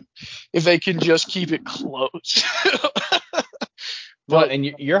program if they can just keep it close. No, But and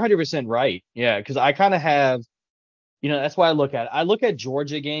you're 100% right. Yeah, because I kind of have, that's why I look at it. I look at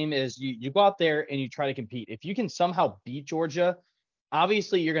Georgia game as you go out there and you try to compete. If you can somehow beat Georgia,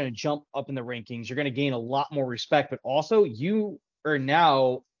 obviously you're going to jump up in the rankings. You're going to gain a lot more respect, but also you are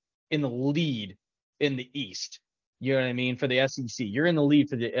now in the lead in the East. You know what I mean? For the SEC, you're in the lead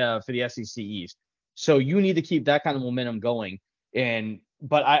for the SEC East. So you need to keep that kind of momentum going.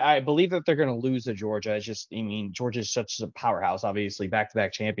 But I believe that they're going to lose to Georgia. It's just, Georgia is such a powerhouse. Obviously,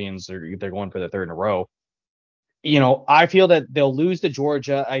 back-to-back champions. They're going for the third in a row. I feel that they'll lose to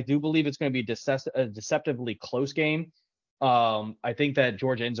Georgia. I do believe it's going to be a deceptively close game. I think that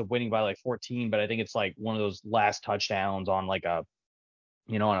Georgia ends up winning by like 14, but I think it's like one of those last touchdowns on like on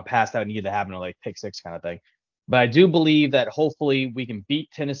a pass that needed to happen, or like pick six kind of thing. But I do believe that hopefully we can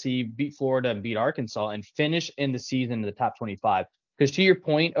beat Tennessee, beat Florida, and beat Arkansas and finish in the season in the top 25. Because to your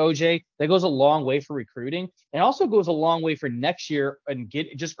point, OJ, that goes a long way for recruiting and also goes a long way for next year and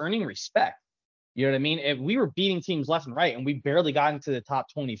just earning respect. You know what I mean? If we were beating teams left and right and we barely got into the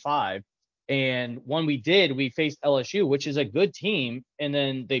top 25, and when we did, we faced LSU, which is a good team, and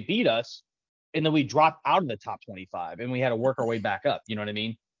then they beat us, and then we dropped out of the top 25, and we had to work our way back up. You know what I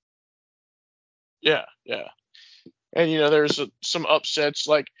mean? yeah. And there's some upsets.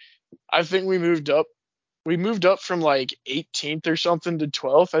 Like I think we moved up. We moved up from like 18th or something to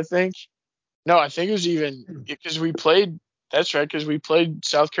 12th, I think. No, I think it was even because we played. That's right, because we played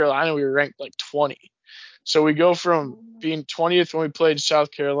South Carolina. We were ranked like 20. So we go from being 20th when we played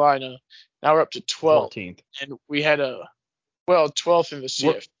South Carolina. Now we're up to 12th. 14th. And we had 12th in the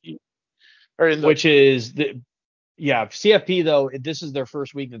CFP. Which is CFP though. This is their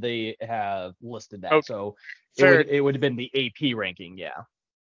first week that they have listed that, okay, so fair. it would have been the AP ranking, yeah.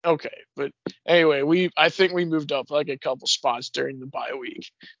 Okay, but anyway, I think we moved up like a couple spots during the bye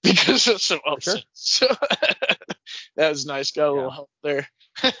week because of some upsets. Sure. So that was nice. Got a little help there.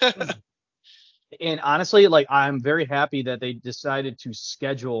 And honestly, like I'm very happy that they decided to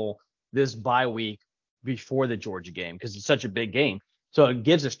schedule this bye week before the Georgia game because it's such a big game. So it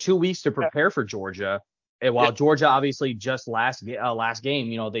gives us 2 weeks to prepare for Georgia. And while Georgia obviously just last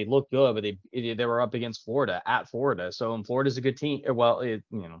game, they looked good, but they were up against Florida at Florida. So and Florida's a good team. Well,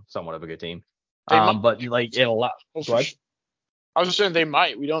 somewhat of a good team. But like it allows. I was just saying they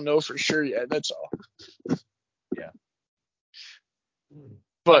might. We don't know for sure yet. That's all. Yeah.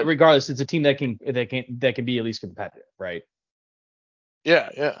 But regardless, it's a team that can be at least competitive, right?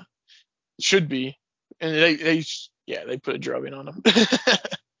 Yeah. Should be. And they put a drubbing on them.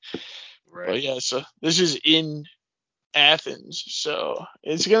 Right. But yeah, so this is in Athens, so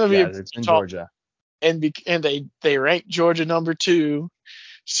it's gonna be it's in Georgia. And they ranked Georgia number 2,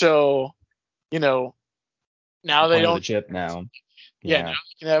 so now they don't the chip now. Yeah, now they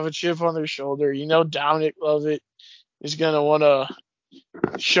can have a chip on their shoulder. Dominic Lovett is gonna want to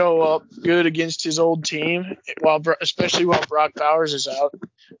show up good against his old team, especially while Brock Bowers is out.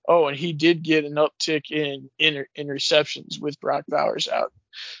 Oh, and he did get an uptick in receptions with Brock Bowers out.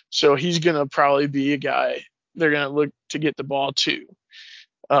 So he's going to probably be a guy they're going to look to get the ball to.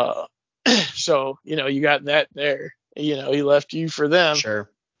 So, you got that there. He left you for them. Sure.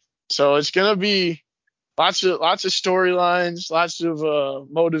 So it's going to be lots of storylines, lots of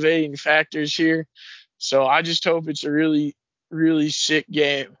motivating factors here. So I just hope it's a really, really sick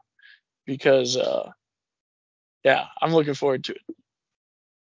game because, I'm looking forward to it.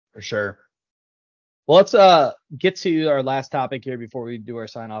 For sure. Well, let's get to our last topic here before we do our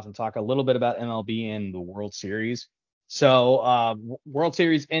sign off and talk a little bit about MLB and the World Series. So World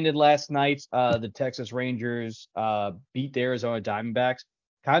Series ended last night. The Texas Rangers beat the Arizona Diamondbacks.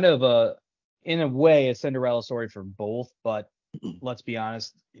 Kind of in a way, a Cinderella story for both. But let's be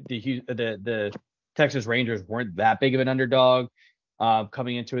honest, the Texas Rangers weren't that big of an underdog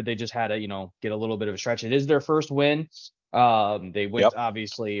coming into it. They just had to, get a little bit of a stretch. It is their first win. They went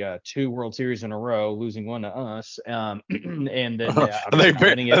obviously 2 World Series in a row, losing one to us, and then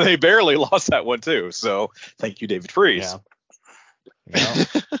they barely lost that one too. So thank you, David Freese. Yeah.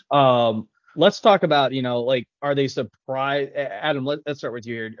 Let's talk about are they surprised? Adam, let's start with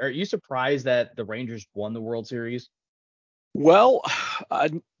you here. Are you surprised that the Rangers won the World Series? Well,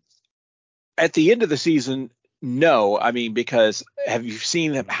 at the end of the season, no. I mean, because have you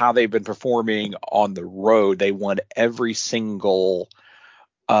seen how they've been performing on the road? They won every single,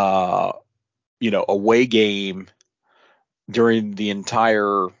 away game during the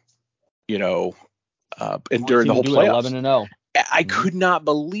entire, and during the whole playoffs. 11-0. I could not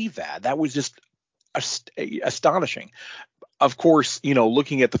believe that. That was just astonishing. Of course,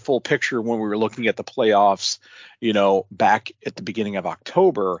 looking at the full picture when we were looking at the playoffs, back at the beginning of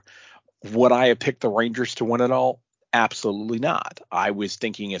October, would I have picked the Rangers to win it all? Absolutely not. I was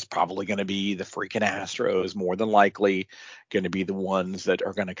thinking it's probably going to be the freaking Astros, more than likely going to be the ones that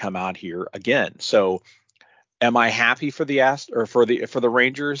are going to come out here again. So am I happy for the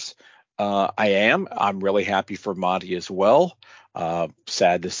Rangers? I am. I'm really happy for Monty as well.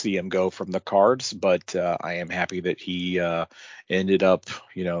 Sad to see him go from the Cards, but I am happy that he ended up,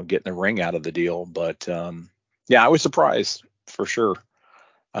 getting a ring out of the deal. But I was surprised for sure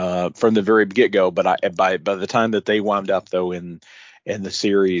from the very get-go. But by the time that they wound up though in the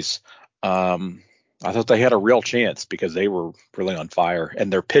series, I thought they had a real chance because they were really on fire,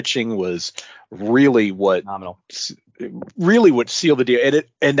 and their pitching was really what sealed the deal.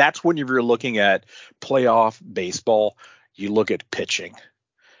 And that's when you're looking at playoff baseball, you look at pitching.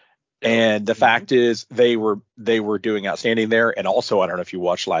 And the fact is they were doing outstanding there. And also, I don't know if you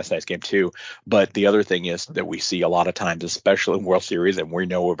watched last night's game too, but the other thing is that we see a lot of times, especially in World Series, and we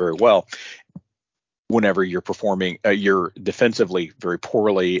know very well, whenever you're performing, you're defensively very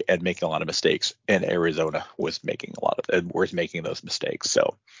poorly and making a lot of mistakes. And Arizona was making those mistakes.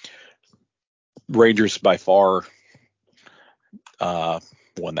 So Rangers by far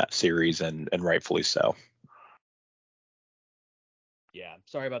won that series, and rightfully so. Yeah,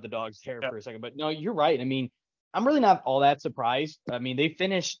 sorry about the dog's hair for a second, but no, you're right. I mean, I'm really not all that surprised. I mean, they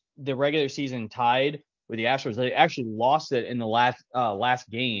finished the regular season tied with the Astros. They actually lost it in the last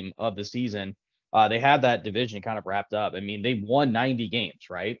game of the season. They had that division kind of wrapped up. I mean, they won 90 games,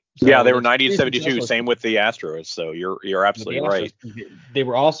 right? So yeah, they were 90-72. Same with the Astros. So you're absolutely right. They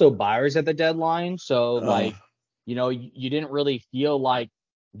were also buyers at the deadline. So you didn't really feel like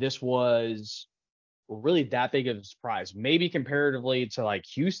this was really that big of a surprise. Maybe comparatively to like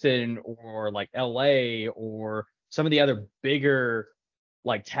Houston or like LA or some of the other bigger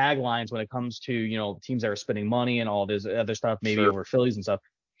like taglines when it comes to, teams that are spending money and all this other stuff, maybe over Phillies and stuff.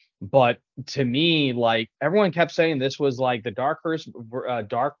 But to me, like everyone kept saying this was like the dark horse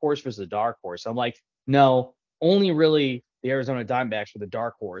versus the dark horse. I'm like, no, only really the Arizona Diamondbacks were the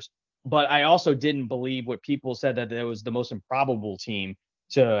dark horse. But I also didn't believe what people said that it was the most improbable team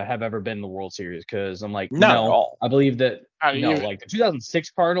to have ever been in the World Series, because I'm like, not at all. I believe that like the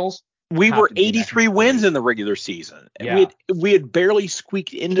 2006 Cardinals. We were 83 wins in the regular season. Yeah. We had barely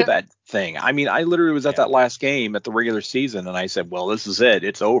squeaked into that thing. I mean, I literally was at that last game at the regular season, and I said, well, this is it.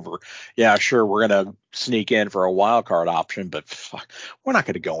 It's over. Yeah, sure, we're going to sneak in for a wild card option, but we're not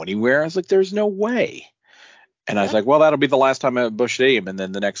going to go anywhere. I was like, there's no way. And I was like, well, that'll be the last time I Busch Stadium. And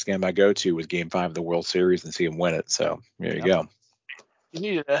then the next game I go to was Game 5 of the World Series and see him win it. So there you go. You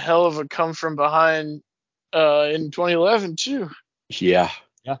needed a hell of a come from behind in 2011 too. Yeah.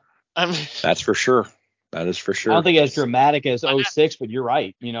 I mean, that's for sure. That is for sure. I don't think as dramatic as 06, but you're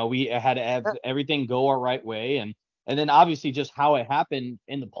right. We had to have everything go our right way, and then obviously just how it happened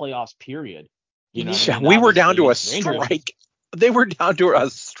in the playoffs period. We were down to a strike. They were down to a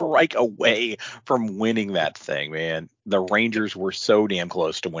strike away from winning that thing, man. The Rangers were so damn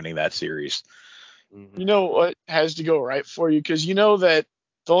close to winning that series. You know what has to go right for you? Because you know that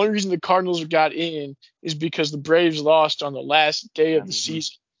the only reason the Cardinals got in is because the Braves lost on the last day of the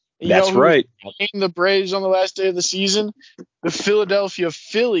season. And That's right. The Braves on the last day of the season? The Philadelphia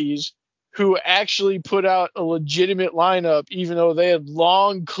Phillies, who actually put out a legitimate lineup, even though they had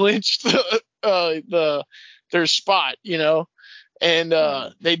long clinched their spot, and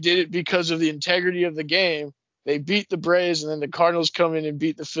they did it because of the integrity of the game. They beat the Braves, and then the Cardinals come in and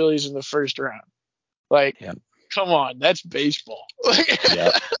beat the Phillies in the first round. Come on, that's baseball.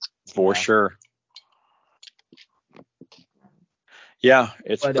 Yeah, for sure. Yeah,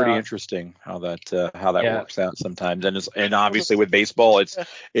 it's pretty interesting how that works out sometimes, and obviously with baseball,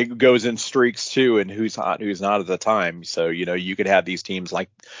 it goes in streaks too, and who's hot, who's not at the time. So you could have these teams like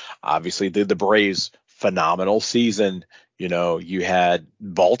obviously the Braves, phenomenal season. You had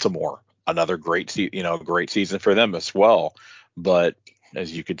Baltimore, another great season for them as well. But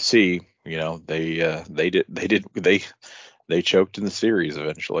as you could see, they choked in the series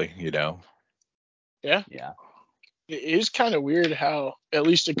eventually. Yeah. It is kind of weird how at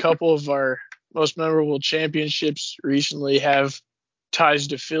least a couple of our most memorable championships recently have ties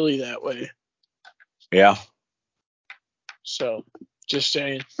to Philly that way. Yeah. So, just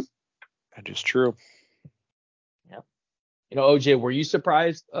saying. That is true. Yeah. OJ, were you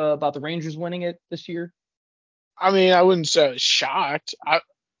surprised about the Rangers winning it this year? I mean, I wouldn't say I was shocked.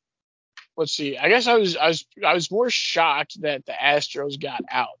 Let's see. I guess I was more shocked that the Astros got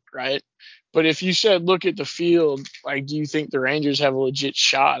out, right? But if you said, look at the field, do you think the Rangers have a legit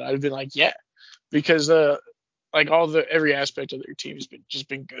shot? I'd have been like, yeah, because every aspect of their team has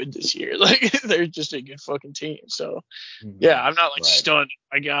been good this year. They're just a good fucking team. So yeah, I'm not stunned.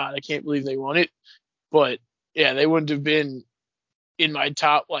 My God, I can't believe they won it. But yeah, they wouldn't have been in my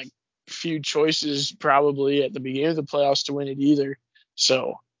top few choices probably at the beginning of the playoffs to win it either.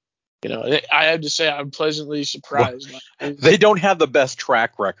 So. I have to say I'm pleasantly surprised. Well, they don't have the best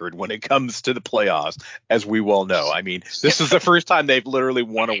track record when it comes to the playoffs, as we well know. I mean, this is the first time they've literally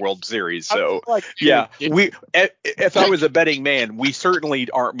won a World Series. So, if I was a betting man, we certainly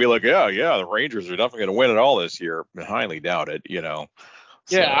aren't be like, yeah, the Rangers are definitely going to win it all this year. I highly doubt it, Yeah,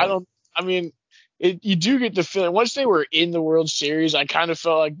 so. You do get the feeling once they were in the World Series, I kind of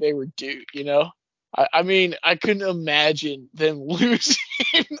felt like they were due, I mean, I couldn't imagine them losing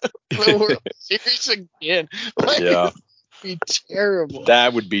the World Series again. It would be terrible.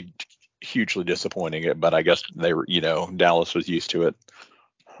 That would be hugely disappointing, but I guess they were, Dallas was used to it.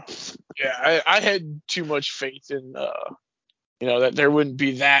 Yeah, I had too much faith in, that there wouldn't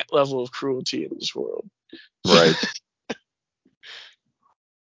be that level of cruelty in this world. Right.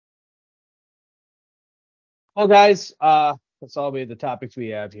 Well, guys, that's all the topics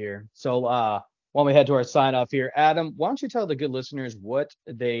we have here. So, when we head to our sign off here, Adam, why don't you tell the good listeners what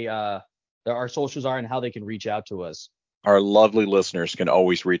our socials are and how they can reach out to us? Our lovely listeners can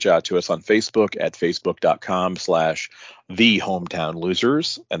always reach out to us on Facebook at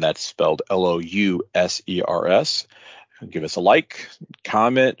facebook.com/thehometownlosers, and that's spelled LOUSERS. Give us a like,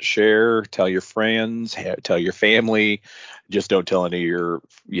 comment, share, tell your friends, tell your family. Just don't tell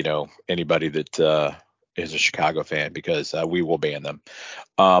anybody that is a Chicago fan, because we will ban them.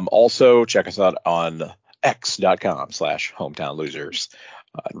 Also, check us out on x.com/hometownlosers.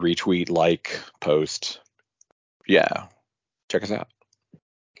 Retweet, like, post. Yeah, check us out.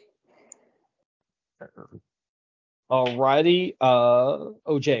 Alrighty.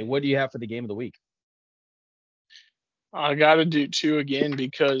 OJ, what do you have for the game of the week? I got to do two again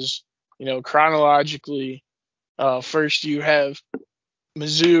because, chronologically, first you have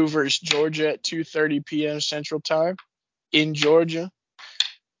Mizzou versus Georgia at 2:30 p.m. Central Time in Georgia.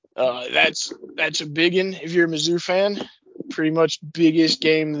 That's a big one if you're a Mizzou fan. Pretty much biggest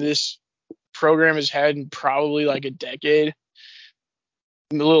game this program has had in probably a decade,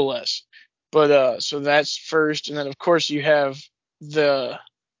 a little less. But so that's first, and then of course you have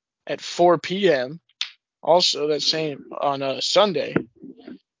at 4 p.m. also that same on Sunday.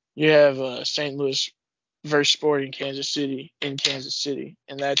 You have St. Louis versus Sporting Kansas City in Kansas City,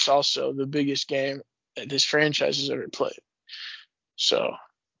 and that's also the biggest game that this franchise has ever played. So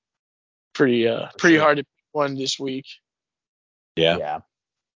pretty hard to pick one this week. Yeah,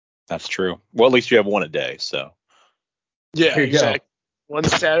 that's true. Well, at least you have one a day, so yeah, exactly. One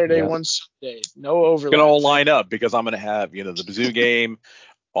Saturday, one Sunday, no overlap. Gonna all line up because I'm gonna have the Mizzou game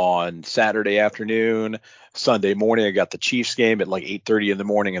on Saturday afternoon. Sunday morning, I got the Chiefs game at 8:30 in the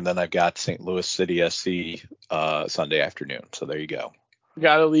morning, and then I've got St. Louis City SC Sunday afternoon. So there you go. You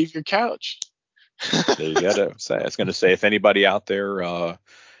gotta leave your couch. There you go. I was going to say, if anybody out there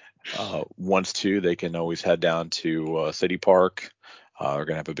wants to, they can always head down to City Park. We're going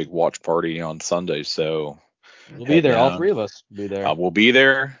to have a big watch party on Sunday, so we'll be there. All three of us will be there. We'll be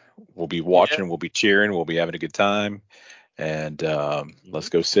there. We'll be watching. We'll be cheering. We'll be having a good time. And let's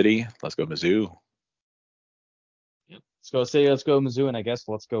go City. Let's go Mizzou. Let's go City. Let's go Mizzou, and I guess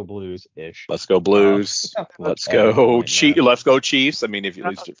let's go Blues ish. Let's go Blues. Let's go Let's go Chiefs. I mean, if at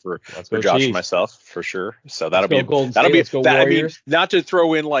least for Josh Chiefs. And myself, for sure. So that'll be let's go Warriors. I mean, not to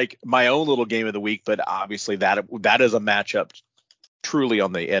throw in like my own little game of the week, but obviously that is a matchup truly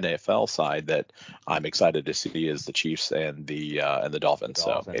on the NFL side that I'm excited to see is the Chiefs and the Dolphins.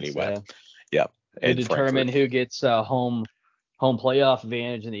 So anyway, yeah. And determine who gets home playoff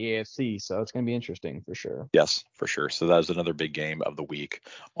advantage in the AFC. So it's going to be interesting for sure. Yes, for sure. So that is another big game of the week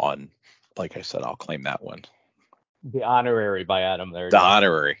on, like I said, I'll claim that one. The honorary by Adam there.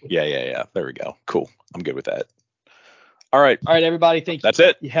 Honorary. Yeah. There we go. Cool. I'm good with that. All right, everybody. Thank you. That's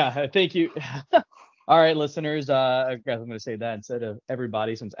it. Yeah. Thank you. All right, listeners. I guess I'm going to say that instead of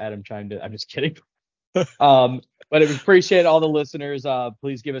everybody since Adam chimed in. I'm just kidding. But we appreciate all the listeners.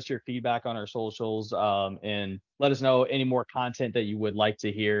 Please give us your feedback on our socials and let us know any more content that you would like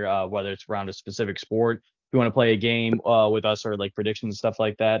to hear, whether it's around a specific sport. If you want to play a game with us or like predictions and stuff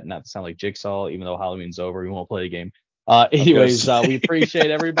like that, not to sound like Jigsaw, even though Halloween's over, we won't play a game. Anyways, we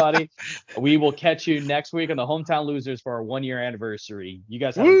appreciate everybody. We will catch you next week on the Hometown Losers for our 1-year anniversary. You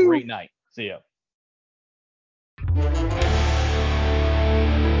guys have a great night. See ya.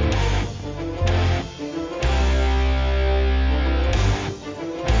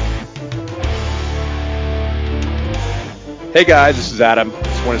 Hey guys, this is Adam.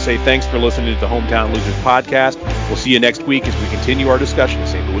 Just want to say thanks for listening to the Hometown Losers podcast. We'll see you next week as we continue our discussion of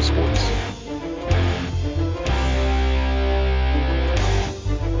St. Louis sports.